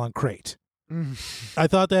battle on Crate. I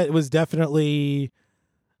thought that it was definitely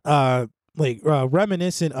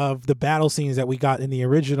reminiscent of the battle scenes that we got in the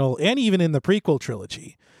original and even in the prequel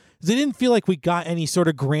trilogy. It didn't feel like we got any sort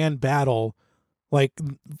of grand battle like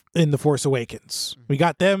in The Force Awakens. We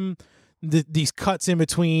got them, these cuts in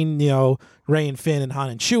between, Rey and Finn and Han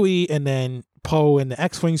and Chewie, and then Poe and the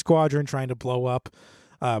X-Wing Squadron trying to blow up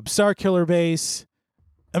Starkiller Base.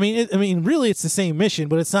 I mean, really, it's the same mission,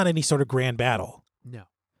 but it's not any sort of grand battle. No.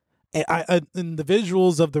 And the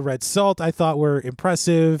visuals of the red salt I thought were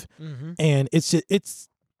impressive, and it's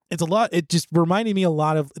a lot. It just reminded me a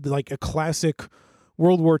lot of a classic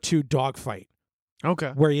World War II dogfight.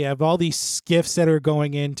 Okay. Where you have all these skiffs that are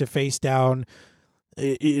going in to face down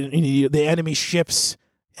the enemy ships,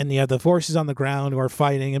 and you have the forces on the ground who are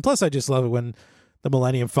fighting. And plus, I just love it when the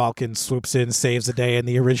Millennium Falcon swoops in, saves the day, and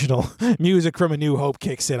the original music from A New Hope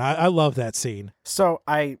kicks in. I love that scene. So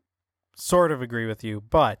I sort of agree with you,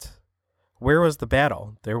 but where was the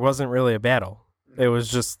battle? There wasn't really a battle. It was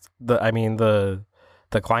just the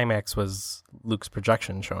climax was Luke's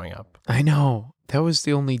projection showing up. I know. That was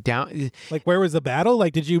the only down. Where was the battle?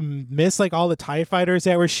 Did you miss all the TIE fighters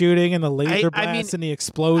that were shooting and the laser blasts and the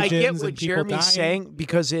explosions? I get what and people Jeremy's dying? saying,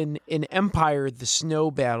 because in Empire, the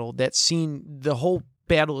snow battle, that scene, the whole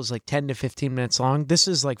battle is 10 to 15 minutes long. This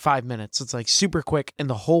is 5 minutes. It's super quick. And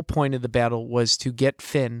the whole point of the battle was to get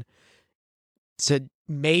Finn to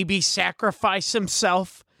maybe sacrifice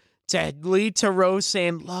himself to lead to Rose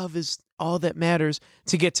saying love is all that matters,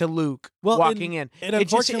 to get to Luke walking in. And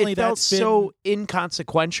unfortunately, it felt so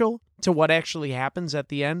inconsequential to what actually happens at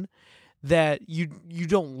the end that you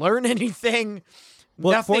don't learn anything.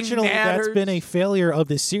 Well, Nothing unfortunately, matters. that's been a failure of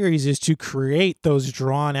this series, is to create those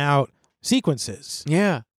drawn out sequences.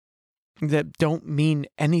 Yeah. That don't mean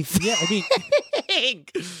anything. Yeah, I mean,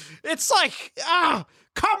 it's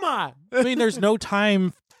come on. I mean, there's no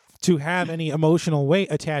time to have any emotional weight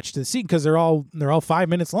attached to the scene because they're all 5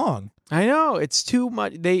 minutes long. I know, it's too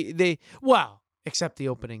much. Except the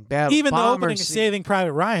opening battle. Even the opening of Saving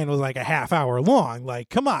Private Ryan was a half hour long.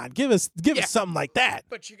 Come on, give us something like that.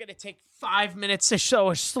 But you're gonna take 5 minutes to show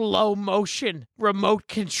a slow motion remote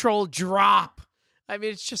control drop. I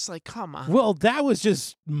mean, it's just come on. Well, that was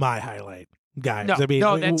just my highlight, guys.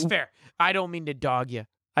 No, that's fair. I don't mean to dog you.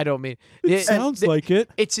 I don't mean it. Sounds like it.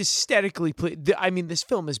 It's aesthetically. This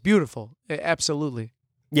film is beautiful. Absolutely.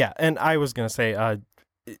 Yeah, and I was gonna say,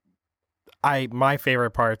 my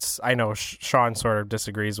favorite parts. I know Sean sort of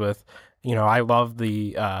disagrees with. I love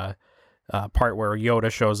the part where Yoda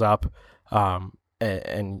shows up,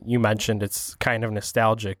 and you mentioned it's kind of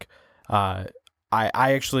nostalgic.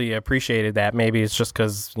 I actually appreciated that. Maybe it's just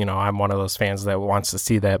because, I'm one of those fans that wants to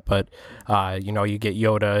see that. But, you get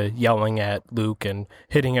Yoda yelling at Luke and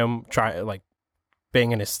hitting him,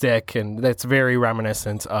 banging his stick. And that's very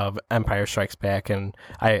reminiscent of Empire Strikes Back. And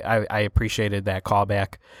I appreciated that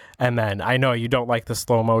callback. And then I know you don't like the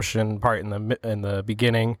slow motion part in the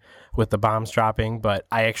beginning with the bombs dropping. But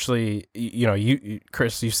I actually,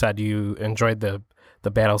 Chris, you said you enjoyed the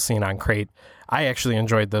the battle scene on Crate. I actually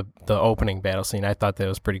enjoyed the opening battle scene. I thought that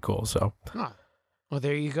was pretty cool. So, Well,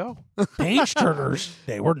 there you go. Page turners,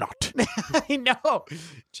 they were not. I know.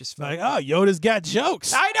 Just Like, oh, Yoda's got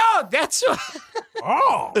jokes. I know. That's what.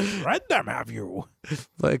 Oh, read them, have you?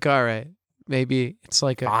 Like, all right. Maybe it's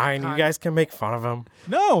like a. fine, you guys can make fun of him.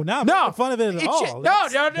 No, not making fun of it at It's all.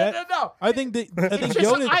 no. I think that It's just,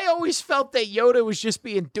 Yoda. I always felt that Yoda was just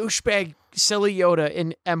being douchebag, silly Yoda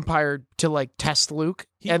in Empire to like test Luke,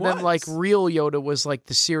 and then like real Yoda was like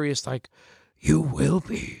the serious, like, you will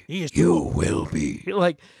be, will be,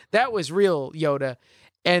 like that was real Yoda,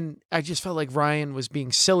 and I just felt like Ryan was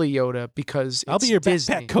being silly Yoda because I'll be your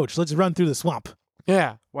Disney. backpack coach. Let's run through the swamp.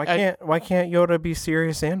 Yeah, Why can't Yoda be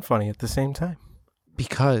serious and funny at the same time?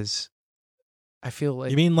 because I feel like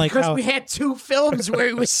You mean like because how? we had 2 films where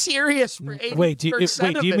he was serious for 80%. Wait, do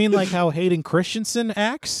you mean like how Hayden Christensen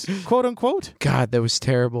acts, quote unquote? God, that was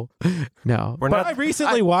terrible. No, We're But not. I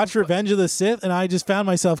recently watched Revenge of the Sith, and I just found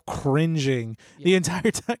myself cringing the entire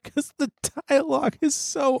time because the dialogue is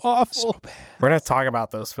so awful. We're not talking about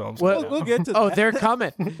those films. Well, We'll get to oh, that. they're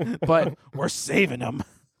coming. But We're saving them.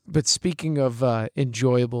 But speaking of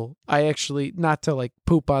enjoyable, I actually, not to like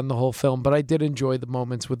poop on the whole film, but I did enjoy the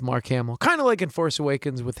moments with Mark Hamill. Kind of like in Force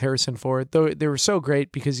Awakens with Harrison Ford. Though they were so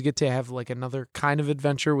great because you get to have like another kind of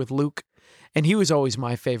adventure with Luke. And he was always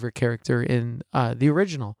my favorite character in the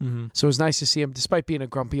original. Mm-hmm. So it was nice to see him, despite being a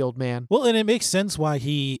grumpy old man. Well, and it makes sense why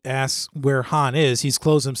he asks where Han is. He's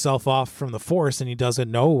closed himself off from the Force, and he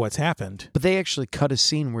doesn't know what's happened. But they actually cut a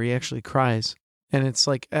scene where he actually cries. And it's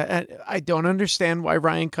like, I don't understand why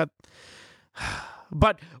Ryan cut...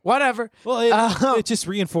 But whatever. Well, it just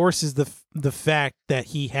reinforces the fact that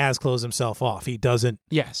he has closed himself off. He doesn't.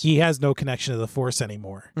 Yes. He has no connection to the Force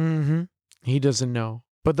anymore. Mm-hmm. He doesn't know.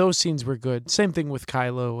 But those scenes were good. Same thing with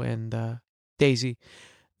Kylo and Daisy.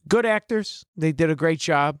 Good actors. They did a great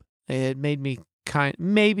job. It made me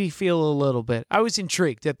maybe feel a little bit. I was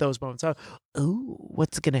intrigued at those moments. Ooh,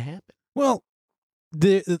 what's going to happen? Well,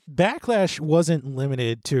 the backlash wasn't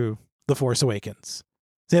limited to The Force Awakens.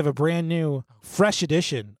 They have a brand new, fresh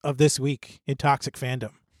edition of This Week in Toxic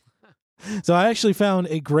Fandom. So I actually found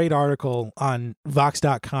a great article on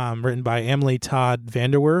Vox.com written by Emily Todd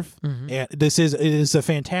Vanderwerf. Mm-hmm. And it is a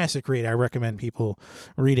fantastic read. I recommend people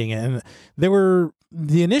reading it. And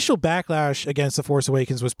the initial backlash against The Force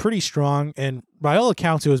Awakens was pretty strong. And by all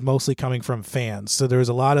accounts, it was mostly coming from fans. So there was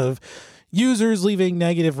a lot of users leaving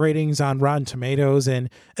negative ratings on Rotten Tomatoes. And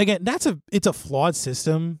again, it's a flawed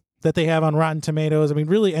system that they have on Rotten Tomatoes. I mean,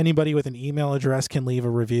 really anybody with an email address can leave a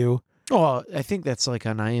review. Oh, I think that's like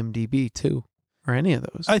on IMDb too, or any of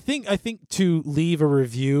those. I think to leave a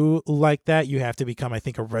review like that, you have to become, I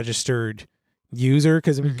think, a registered user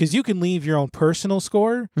because you can leave your own personal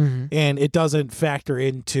score and it doesn't factor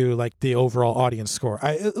into like the overall audience score.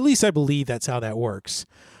 At least I believe that's how that works.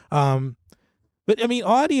 But I mean,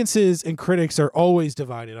 audiences and critics are always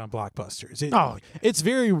divided on blockbusters. It's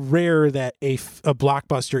very rare that a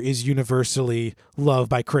blockbuster is universally loved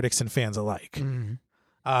by critics and fans alike.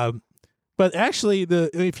 Mm-hmm. But actually,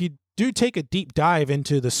 if you do take a deep dive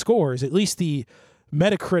into the scores, at least the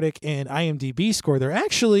Metacritic and IMDb score, they're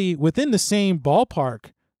actually within the same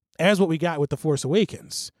ballpark as what we got with The Force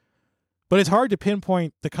Awakens. But it's hard to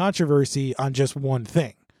pinpoint the controversy on just one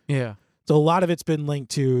thing. Yeah. So a lot of it's been linked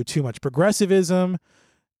to too much progressivism.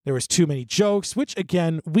 There was too many jokes, which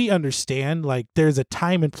again, we understand. Like there's a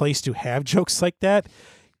time and place to have jokes like that.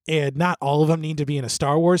 And not all of them need to be in a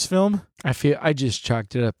Star Wars film. I just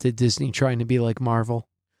chalked it up to Disney trying to be like Marvel.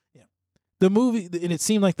 Yeah. The movie, and it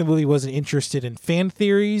seemed like the movie wasn't interested in fan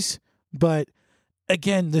theories, but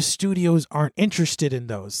again, the studios aren't interested in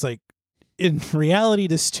those. Like in reality,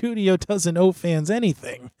 the studio doesn't owe fans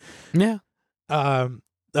anything. Yeah.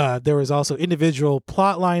 There was also individual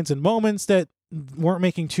plot lines and moments that weren't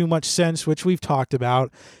making too much sense, which we've talked about,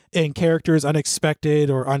 and characters' unexpected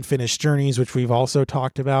or unfinished journeys, which we've also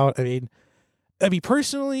talked about. I mean,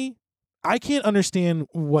 personally, I can't understand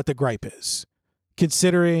what the gripe is,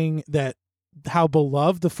 considering that how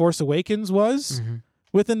beloved The Force Awakens was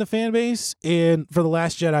within the fan base, and for The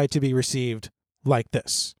Last Jedi to be received like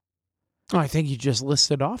this. Oh, I think you just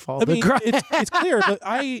listed off all the gripe. It's clear, but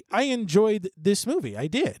I enjoyed this movie. I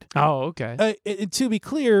did. Oh, okay. To be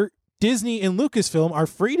clear, Disney and Lucasfilm are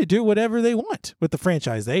free to do whatever they want with the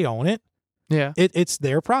franchise. They own it. Yeah. It's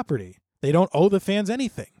their property. They don't owe the fans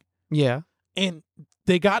anything. Yeah. And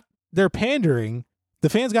they got their pandering. The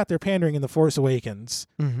fans got their pandering in The Force Awakens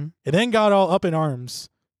and then got all up in arms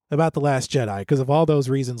about The Last Jedi because of all those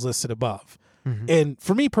reasons listed above. And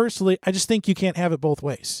for me personally, I just think you can't have it both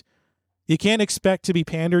ways. You can't expect to be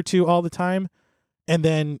pandered to all the time and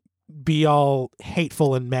then be all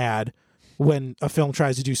hateful and mad when a film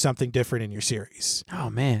tries to do something different in your series. Oh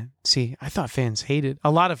man, see, I thought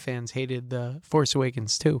a lot of fans hated the Force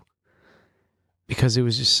Awakens too, because it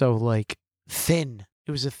was just so like thin.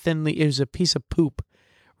 It was a piece of poop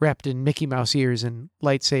wrapped in Mickey Mouse ears and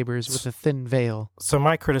lightsabers with a thin veil. So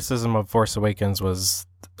my criticism of Force Awakens was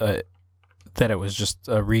that it was just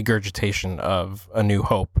a regurgitation of A New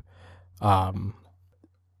Hope.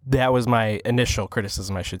 That was my initial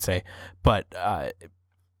criticism, I should say. But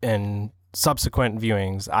in subsequent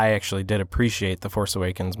viewings, I actually did appreciate The Force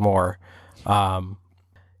Awakens more.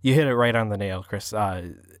 You hit it right on the nail, Chris.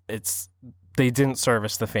 They didn't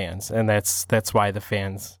service the fans, and that's why the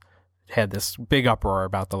fans had this big uproar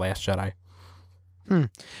about The Last Jedi.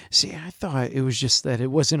 See, I thought it was just that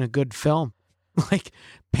it wasn't a good film. Like,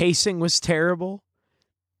 pacing was terrible.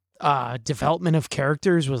 Development of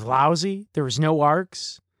characters was lousy. There was no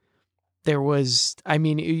arcs.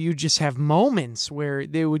 You just have moments where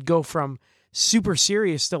they would go from super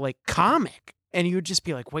serious to like comic, and you would just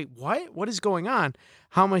be like, wait, what? What is going on?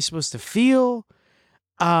 How am I supposed to feel?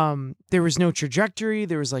 There was no trajectory.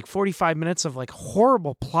 There was like 45 minutes of like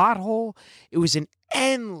horrible plot hole. It was an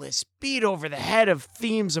endless beat over the head of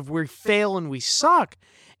themes of we fail and we suck.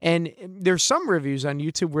 And there's some reviews on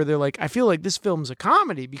YouTube where they're like, I feel like this film's a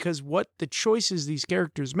comedy because what the choices these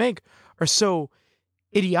characters make are so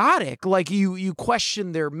idiotic. Like you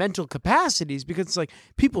question their mental capacities because it's like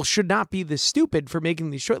people should not be this stupid for making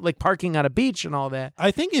these choices, like parking on a beach and all that.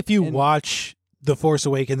 I think if you watch The Force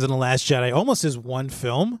Awakens and The Last Jedi almost as one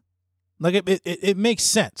film, like it makes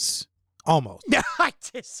sense. Almost. I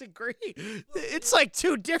disagree. It's like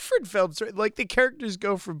two different films, right? Like the characters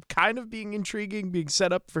go from kind of being intriguing, being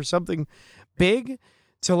set up for something big,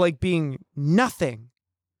 to like being nothing.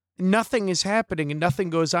 Nothing is happening and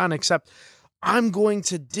nothing goes on except I'm going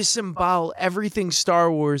to disembowel everything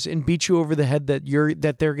Star Wars and beat you over the head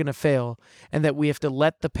that they're going to fail and that we have to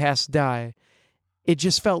let the past die. It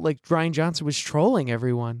just felt like Rian Johnson was trolling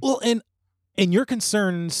everyone. Well, and your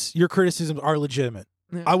concerns, your criticisms are legitimate.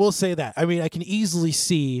 Yeah. I will say that. I mean, I can easily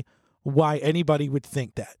see why anybody would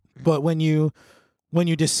think that. But when you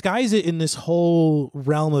disguise it in this whole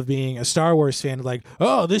realm of being a Star Wars fan, like,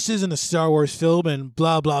 oh, this isn't a Star Wars film and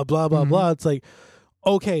blah, blah, blah, blah, blah. It's like,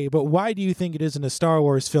 okay, but why do you think it isn't a Star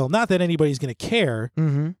Wars film? Not that anybody's going to care.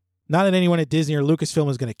 Mm-hmm. Not that anyone at Disney or Lucasfilm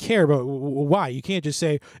is going to care, but why? You can't just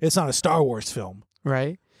say it's not a Star Wars film.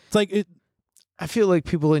 Right. It's like I feel like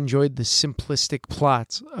people enjoyed the simplistic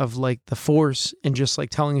plots of like the Force and just like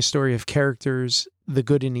telling a story of characters, the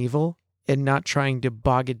good and evil, and not trying to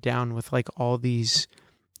bog it down with like all these,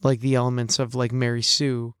 like the elements of like Mary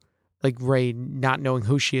Sue, like Rey not knowing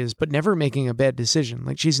who she is, but never making a bad decision.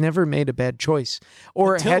 Like she's never made a bad choice.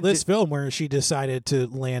 Or until this film where she decided to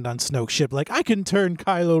land on Snoke's ship, like I can turn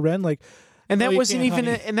Kylo Ren, like, and that wasn't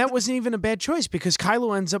even a bad choice because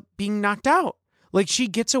Kylo ends up being knocked out. Like, she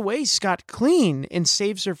gets away scot clean and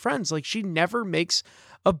saves her friends. Like, she never makes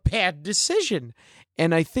a bad decision.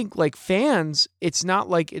 And I think, like, fans, it's not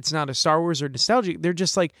like it's not a Star Wars or nostalgic. They're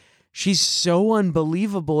just like, she's so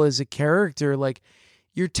unbelievable as a character. Like,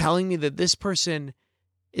 you're telling me that this person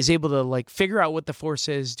is able to, like, figure out what the Force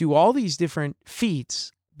is, do all these different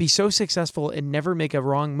feats, be so successful and never make a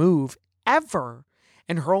wrong move, ever.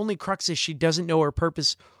 And her only crux is she doesn't know her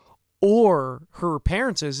purpose or her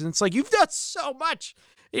appearances. And it's like, you've done so much.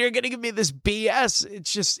 You're going to give me this BS.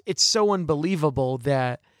 It's so unbelievable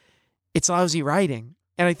that it's lousy writing.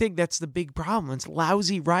 And I think that's the big problem. It's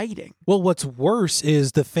lousy writing. Well, what's worse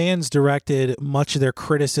is the fans directed much of their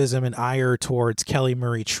criticism and ire towards Kelly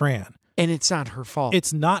Marie Tran. And it's not her fault.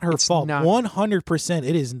 It's not her fault. 100%.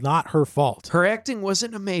 It is not her fault. Her acting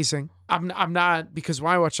wasn't amazing. I'm not, because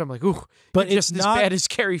when I watched, I'm like, ooh, but it's just not as bad as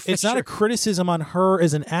Carrie Fisher. It's not a criticism on her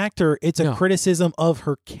as an actor. It's a criticism of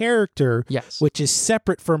her character, yes, which is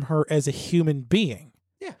separate from her as a human being.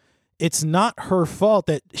 Yeah. It's not her fault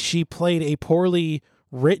that she played a poorly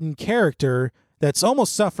written character that's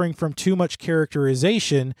almost suffering from too much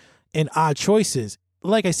characterization and odd choices.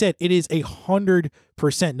 Like I said, it is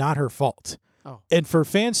 100% not her fault. Oh. And for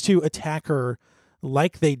fans to attack her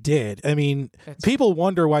like they did, I mean, people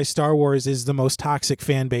wonder why Star Wars is the most toxic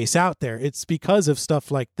fan base out there. It's because of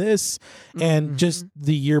stuff like this. And just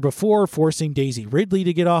the year before, forcing Daisy Ridley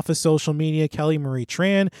to get off of social media, Kelly Marie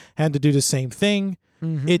Tran had to do the same thing.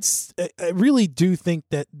 I really do think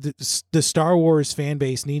that the Star Wars fan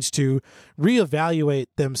base needs to reevaluate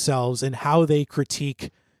themselves and how they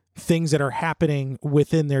critique things that are happening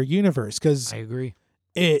within their universe. Because I agree.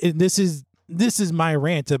 This is my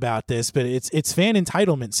rant about this, but it's fan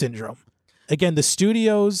entitlement syndrome. Again, the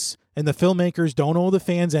studios and the filmmakers don't owe the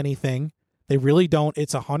fans anything. They really don't.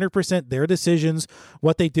 It's 100% their decisions,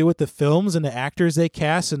 what they do with the films and the actors they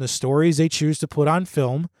cast and the stories they choose to put on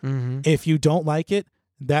film. Mm-hmm. If you don't like it,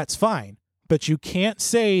 that's fine. But you can't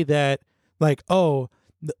say that, like,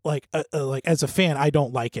 as a fan, I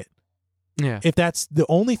don't like it. Yeah. If that's the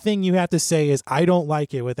only thing you have to say is I don't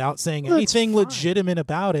like it without saying anything legitimate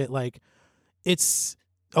about it, like, it's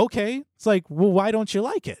okay. It's like, well, why don't you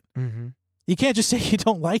like it? Mm-hmm. You can't just say you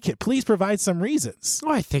don't like it. Please provide some reasons.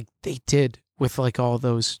 Oh, I think they did with like all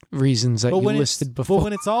those reasons that you listed before. But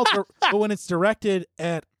when it's but when it's directed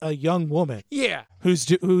at a young woman, yeah, who's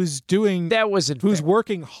doing that wasn't who's fair.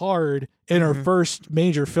 working hard in her first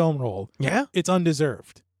major film role, yeah, it's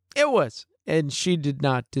undeserved. It was. And she did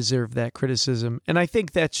not deserve that criticism. And I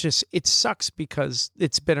think that's just, it sucks because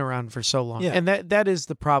it's been around for so long. Yeah. And that is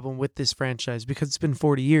the problem with this franchise because it's been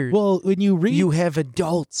 40 years. Well, when you read... You have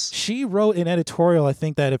adults. She wrote an editorial, I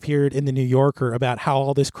think, that appeared in the New Yorker about how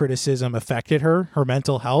all this criticism affected her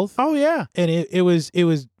mental health. Oh, yeah. And it was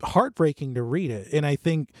heartbreaking to read it. And I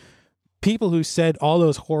think people who said all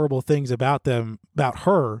those horrible things about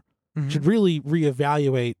her, should really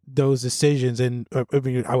reevaluate those decisions, and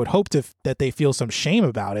I would hope that they feel some shame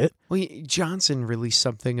about it. Well, Johnson released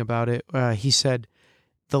something about it. He said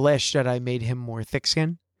The Last Jedi made him more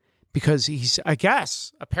thick-skinned because he's, I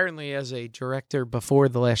guess, apparently as a director before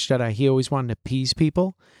The Last Jedi, he always wanted to appease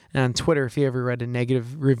people. And on Twitter, if he ever read a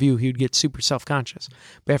negative review, he would get super self-conscious.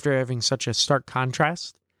 But after having such a stark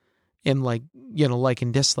contrast in like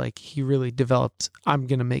and dislike, he really developed, I'm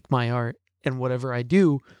going to make my art, and whatever I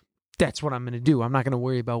do, that's what I'm going to do. I'm not going to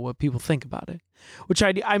worry about what people think about it, which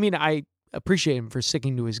I mean, I appreciate him for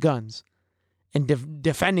sticking to his guns and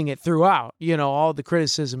defending it throughout, all the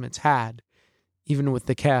criticism it's had, even with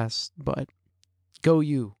the cast, but go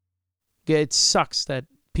you. It sucks that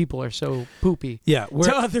people are so poopy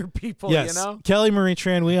to other people, yes. Kelly Marie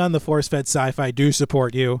Tran, we on the Force Fed Sci-Fi do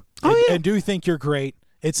support you and do think you're great.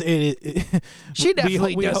 She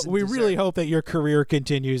definitely does. We really hope that your career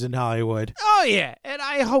continues in Hollywood. Oh yeah, and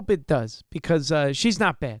I hope it does because she's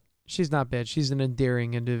not bad. She's not bad. She's an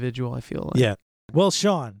endearing individual, I feel like. Yeah. Well,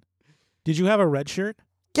 Sean, did you have a red shirt?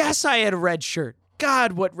 Yes, I had a red shirt.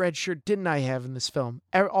 God, what red shirt didn't I have in this film?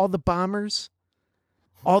 All the bombers,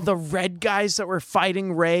 all the red guys that were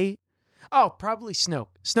fighting Rey. Oh, probably Snoke.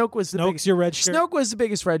 Snoke was the biggest. Your red shirt. Snoke was the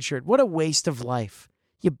biggest red shirt. What a waste of life.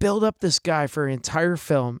 You build up this guy for an entire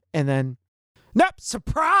film, and then, nope,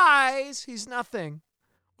 surprise, he's nothing.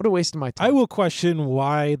 What a waste of my time. I will question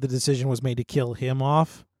why the decision was made to kill him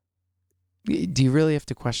off. Do you really have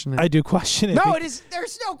to question it? I do question it. No, it is.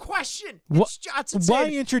 There's no question. It's Johnson why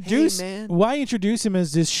saying, why introduce him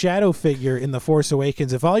as this shadow figure in The Force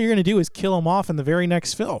Awakens if all you're going to do is kill him off in the very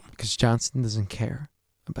next film? Because Johnson doesn't care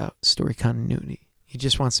about story continuity. He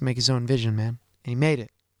just wants to make his own vision, man. And he made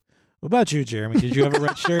it. What about you, Jeremy? Did you have a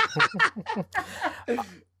red shirt?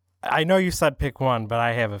 I know you said pick one, but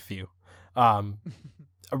I have a few. A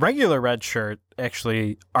regular red shirt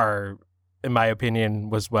actually in my opinion,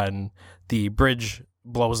 was when the bridge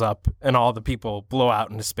blows up and all the people blow out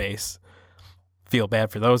into space. Feel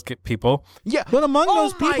bad for those people. Yeah. But among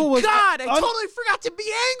those people was... Oh my God, I totally forgot to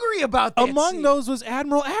be angry about that scene. Those was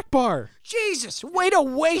Admiral Akbar. Jesus, way to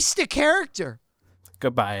waste a character.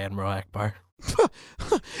 Goodbye, Admiral Akbar. Do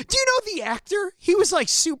you know the actor? He was like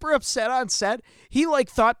super upset on set. He like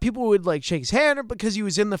thought people would like shake his hand because he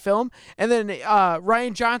was in the film. And then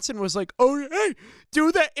Rian Johnson was like, "Oh, hey,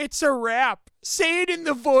 do that. It's a rap. Say it in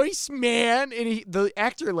the voice, man." And the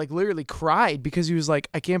actor like literally cried because he was like,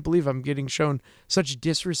 "I can't believe I'm getting shown such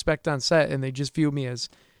disrespect on set, and they just view me as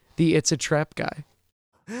the It's a Trap guy."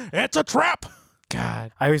 It's a trap.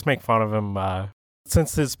 God, I always make fun of him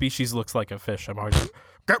since his species looks like a fish. I'm always like,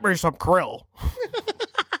 get me some krill.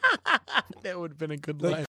 That would have been a good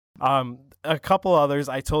line. A couple others,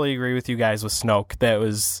 I totally agree with you guys with Snoke. That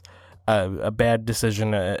was a bad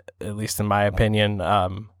decision, at least in my opinion.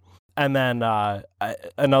 And then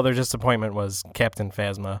another disappointment was Captain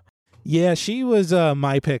Phasma. Yeah, she was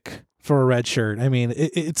my pick for a red shirt. I mean,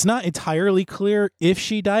 it's not entirely clear if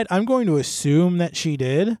she died. I'm going to assume that she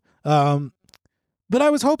did. But I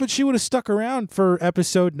was hoping she would have stuck around for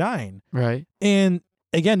episode 9. Right. And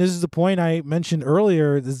again, this is the point I mentioned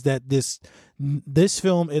earlier, is that this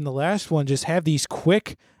film and the last one just have these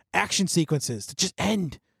quick action sequences to just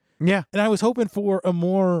end. Yeah. And I was hoping for a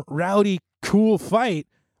more rowdy, cool fight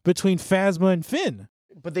between Phasma and Finn.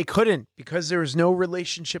 But they couldn't because there was no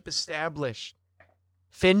relationship established.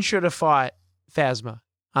 Finn should have fought Phasma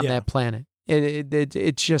on that planet.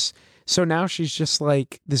 It's just... So now she's just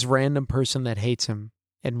like this random person that hates him,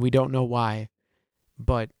 and we don't know why.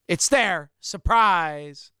 But it's there.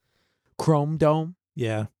 Surprise. Chrome Dome.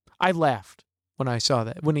 Yeah. I laughed when I saw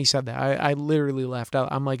that. When he said that, I literally laughed out.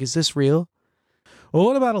 I'm like, is this real? Well,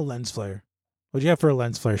 what about a lens flare? What'd you have for a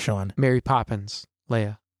lens flare, Sean? Mary Poppins,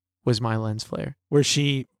 Leia, was my lens flare. Where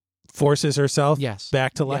she forces herself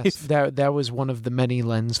back to life? Yes, that was one of the many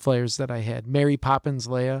lens flares that I had. Mary Poppins,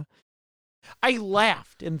 Leia. I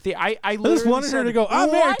laughed and I just wanted her to go, I'm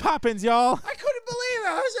Mary Poppins, y'all. I couldn't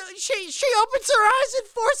believe it. She opens her eyes and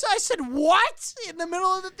forces. I said, what? In the middle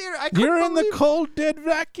of the theater. You're in the cold, dead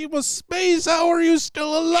vacuum of space. How are you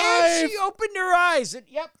still alive? And she opened her eyes. And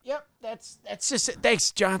yep. That's just it.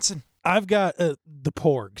 Thanks, Johnson. I've got the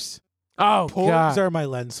Porgs. Oh, Porgs God. are my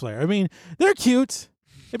lens flare. I mean, they're cute.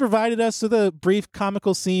 They provided us with a brief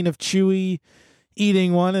comical scene of Chewie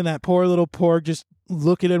eating one and that poor little Porg just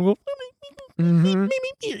looking and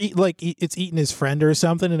like it's eating his friend or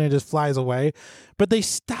something, and it just flies away. But they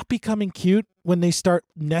stop becoming cute when they start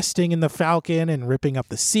nesting in the Falcon and ripping up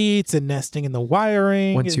the seats and nesting in the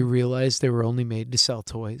wiring. Once you realize they were only made to sell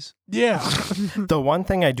toys. Yeah. The one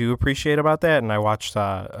thing I do appreciate about that, and I watched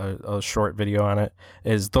a short video on it,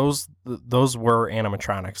 is those were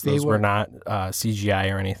animatronics. Those were not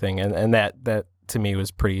CGI or anything, and that to me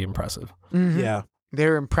was pretty impressive. Mm-hmm. Yeah,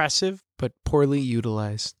 they're impressive but poorly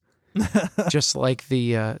utilized. Just like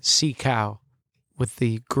the sea cow with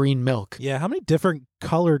the green milk. Yeah, how many different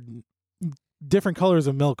colors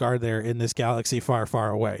of milk are there in this galaxy far,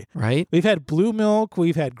 far away? Right? We've had blue milk,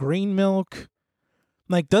 we've had green milk.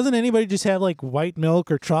 Like, doesn't anybody just have like white milk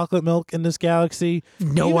or chocolate milk in this galaxy?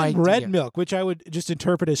 No Even idea. Red milk, which I would just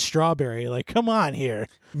interpret as strawberry. Like, come on here.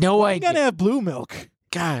 No idea. You gotta have blue milk.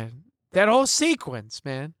 God, that whole sequence,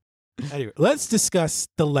 man. Anyway, let's discuss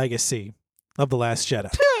the legacy of The Last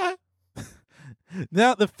Jedi.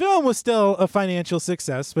 Now, the film was still a financial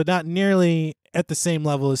success, but not nearly at the same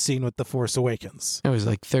level as seen with The Force Awakens. It was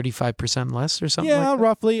like 35% less or something. Yeah, like that?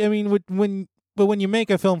 roughly. I mean, when you make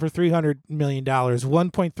a film for $300 million,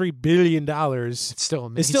 $1.3 billion, It's still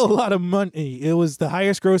amazing. it's still a lot of money. It was the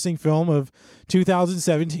highest grossing film of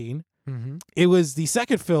 2017. Mm-hmm. It was the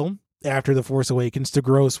second film after The Force Awakens to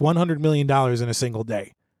gross $100 million in a single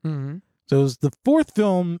day. Mm-hmm. So it was the fourth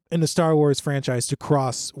film in the Star Wars franchise to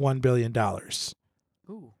cross $1 billion.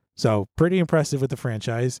 Ooh. So pretty impressive with the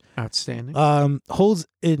franchise. Outstanding. Holds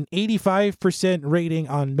an 85% rating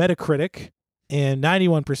on Metacritic and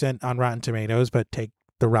 91% on Rotten Tomatoes, but take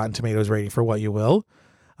the Rotten Tomatoes rating for what you will.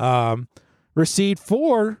 Received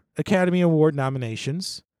 4 Academy Award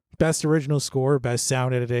nominations: Best Original Score, Best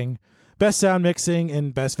Sound Editing, Best Sound Mixing,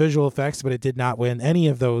 and Best Visual Effects, but it did not win any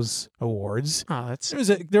of those awards. Oh, that's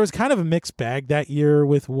There was kind of a mixed bag that year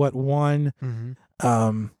with what won.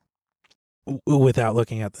 mm-hmm. Without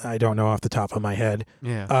looking at, I don't know off the top of my head.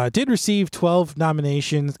 Yeah. Did receive 12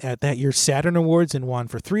 nominations at that year's Saturn Awards and won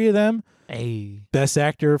for 3 of them. Hey. Best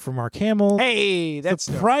Actor for Mark Hamill. Hey, that's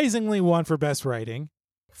surprisingly won for Best Writing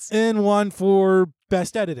and won for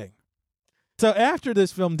Best Editing. So after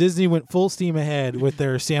this film, Disney went full steam ahead with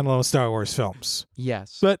their standalone Star Wars films.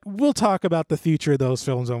 Yes. But we'll talk about the future of those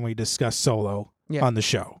films when we discuss Solo on the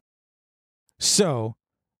show. So,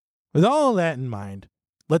 with all that in mind,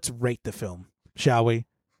 let's rate the film, shall we?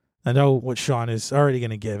 I know what Sean is already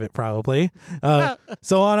going to give it, probably.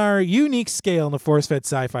 So on our unique scale in the Force-Fed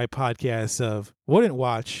Sci-Fi podcast of wouldn't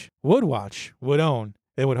watch, would own,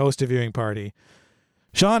 and would host a viewing party,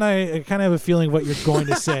 Sean, I kind of have a feeling what you're going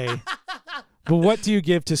to say. But what do you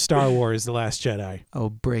give to Star Wars The Last Jedi?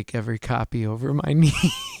 I'll break every copy over my knee.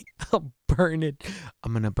 I'll burn it.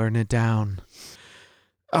 I'm going to burn it down.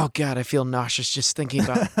 Oh, God, I feel nauseous just thinking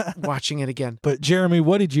about watching it again. But, Jeremy,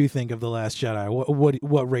 what did you think of The Last Jedi?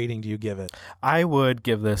 What rating do you give it? I would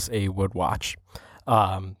give this a would watch.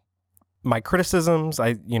 My criticisms,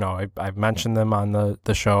 I've mentioned them on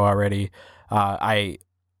the show already. I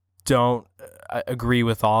don't agree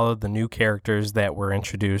with all of the new characters that were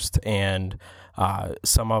introduced, and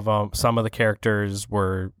some of the characters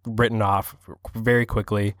were written off very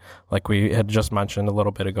quickly, like we had just mentioned a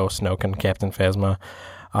little bit ago, Snoke and Captain Phasma.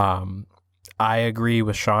 I agree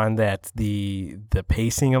with Sean that the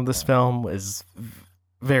pacing of this film is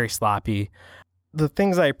very sloppy. The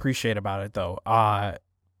things I appreciate about it, though,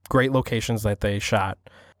 great locations that they shot.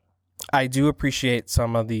 I do appreciate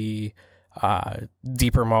some of the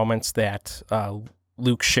deeper moments that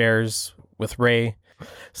Luke shares with Rey.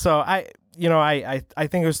 So I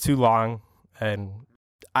think it was too long, and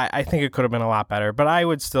I think it could have been a lot better. But I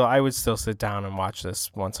would still sit down and watch this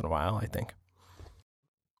once in a while, I think.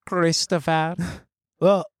 Christopher.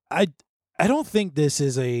 Well, I don't think this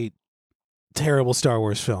is a terrible Star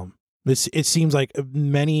Wars film. It seems like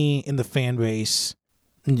many in the fan base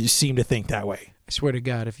seem to think that way. I swear to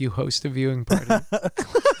God, if you host a viewing party,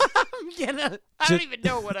 I'm I don't even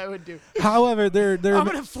know what I would do. However, I'm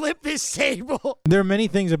gonna flip this table. there are many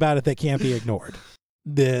things about it that can't be ignored.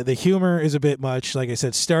 The humor is a bit much. Like I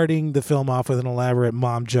said, starting the film off with an elaborate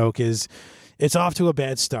mom joke it's off to a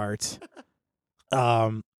bad start.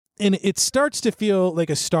 And it starts to feel like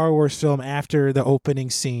a Star Wars film after the opening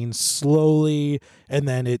scene slowly, and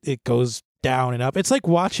then it goes down and up. It's like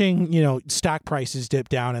watching, stock prices dip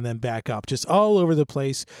down and then back up, just all over the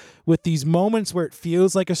place, with these moments where it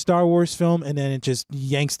feels like a Star Wars film, and then it just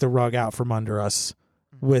yanks the rug out from under us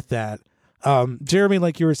with that. Jeremy,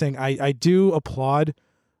 like you were saying, I do applaud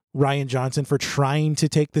Rian Johnson for trying to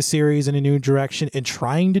take the series in a new direction and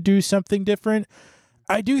trying to do something different.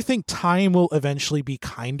 I do think time will eventually be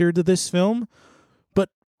kinder to this film, but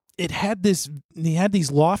he had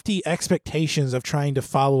these lofty expectations of trying to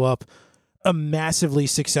follow up a massively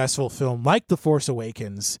successful film like The Force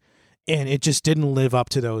Awakens, and it just didn't live up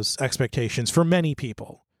to those expectations for many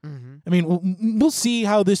people. Mm-hmm. I mean, we'll see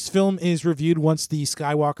how this film is reviewed once the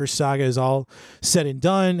Skywalker saga is all said and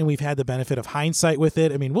done, and we've had the benefit of hindsight with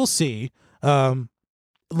it. I mean, we'll see. Like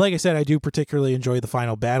I said, I do particularly enjoy the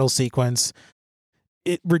final battle sequence.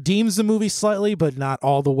 It redeems the movie slightly, but not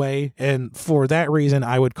all the way. And for that reason,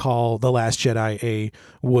 I would call The Last Jedi a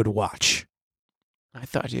would watch. I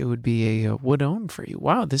thought it would be a would own for you.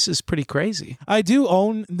 Wow, this is pretty crazy. I do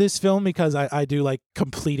own this film because I do like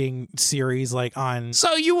completing series like on.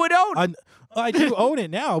 So you would own? I do own it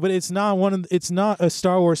now, but it's not it's not a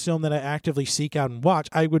Star Wars film that I actively seek out and watch.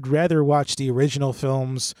 I would rather watch the original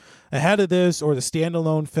films ahead of this, or the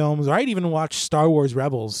standalone films, or I'd even watch Star Wars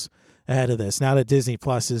Rebels ahead of this. Now that Disney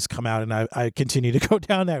Plus has come out, and I continue to go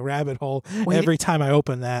down that rabbit hole every time I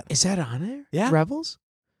open that. Is that on there? Yeah, Rebels.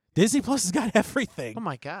 Disney Plus has got everything. Oh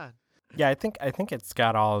my God. Yeah, I think it's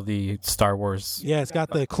got all of the Star Wars. Yeah, it's got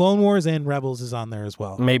the Clone Wars, and Rebels is on there as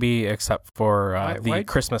well. Maybe except for the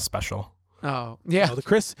Christmas special. Oh, yeah. Oh, the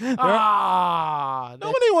Chris. Nobody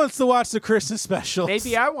wants to watch the Christmas special.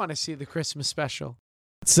 Maybe I want to see the Christmas special.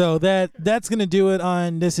 So that's going to do it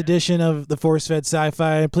on this edition of the Force Fed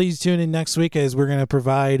Sci-Fi. Please tune in next week as we're going to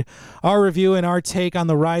provide our review and our take on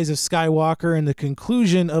the rise of Skywalker and the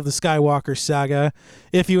conclusion of the Skywalker saga.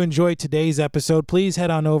 If you enjoyed today's episode, please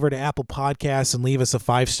head on over to Apple Podcasts and leave us a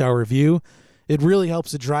 5-star review. It really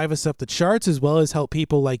helps to drive us up the charts, as well as help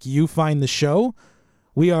people like you find the show.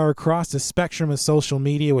 We are across the spectrum of social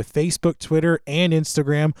media with Facebook, Twitter, and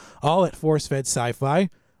Instagram, all at Force Fed Sci-Fi.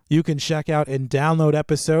 You can check out and download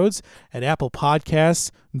episodes at Apple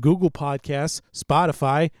Podcasts, Google Podcasts,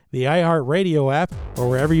 Spotify, the iHeartRadio app, or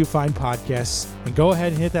wherever you find podcasts. And go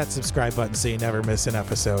ahead and hit that subscribe button so you never miss an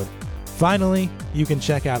episode. Finally, you can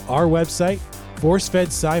check out our website,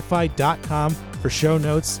 forcefedsci-fi.com, for show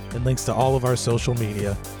notes and links to all of our social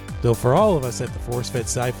media. So for all of us at the Force Fed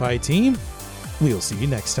Sci-Fi team, we'll see you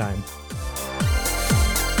next time.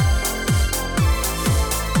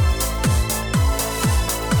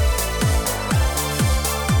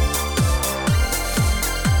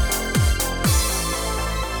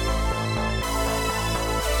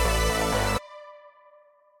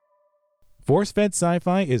 Force Fed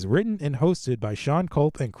Sci-Fi is written and hosted by Sean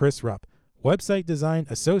Culp and Chris Rupp. Website design,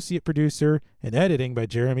 associate producer, and editing by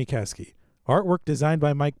Jeremy Keski. Artwork designed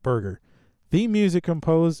by Mike Berger. Theme music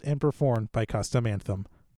composed and performed by Custom Anthem.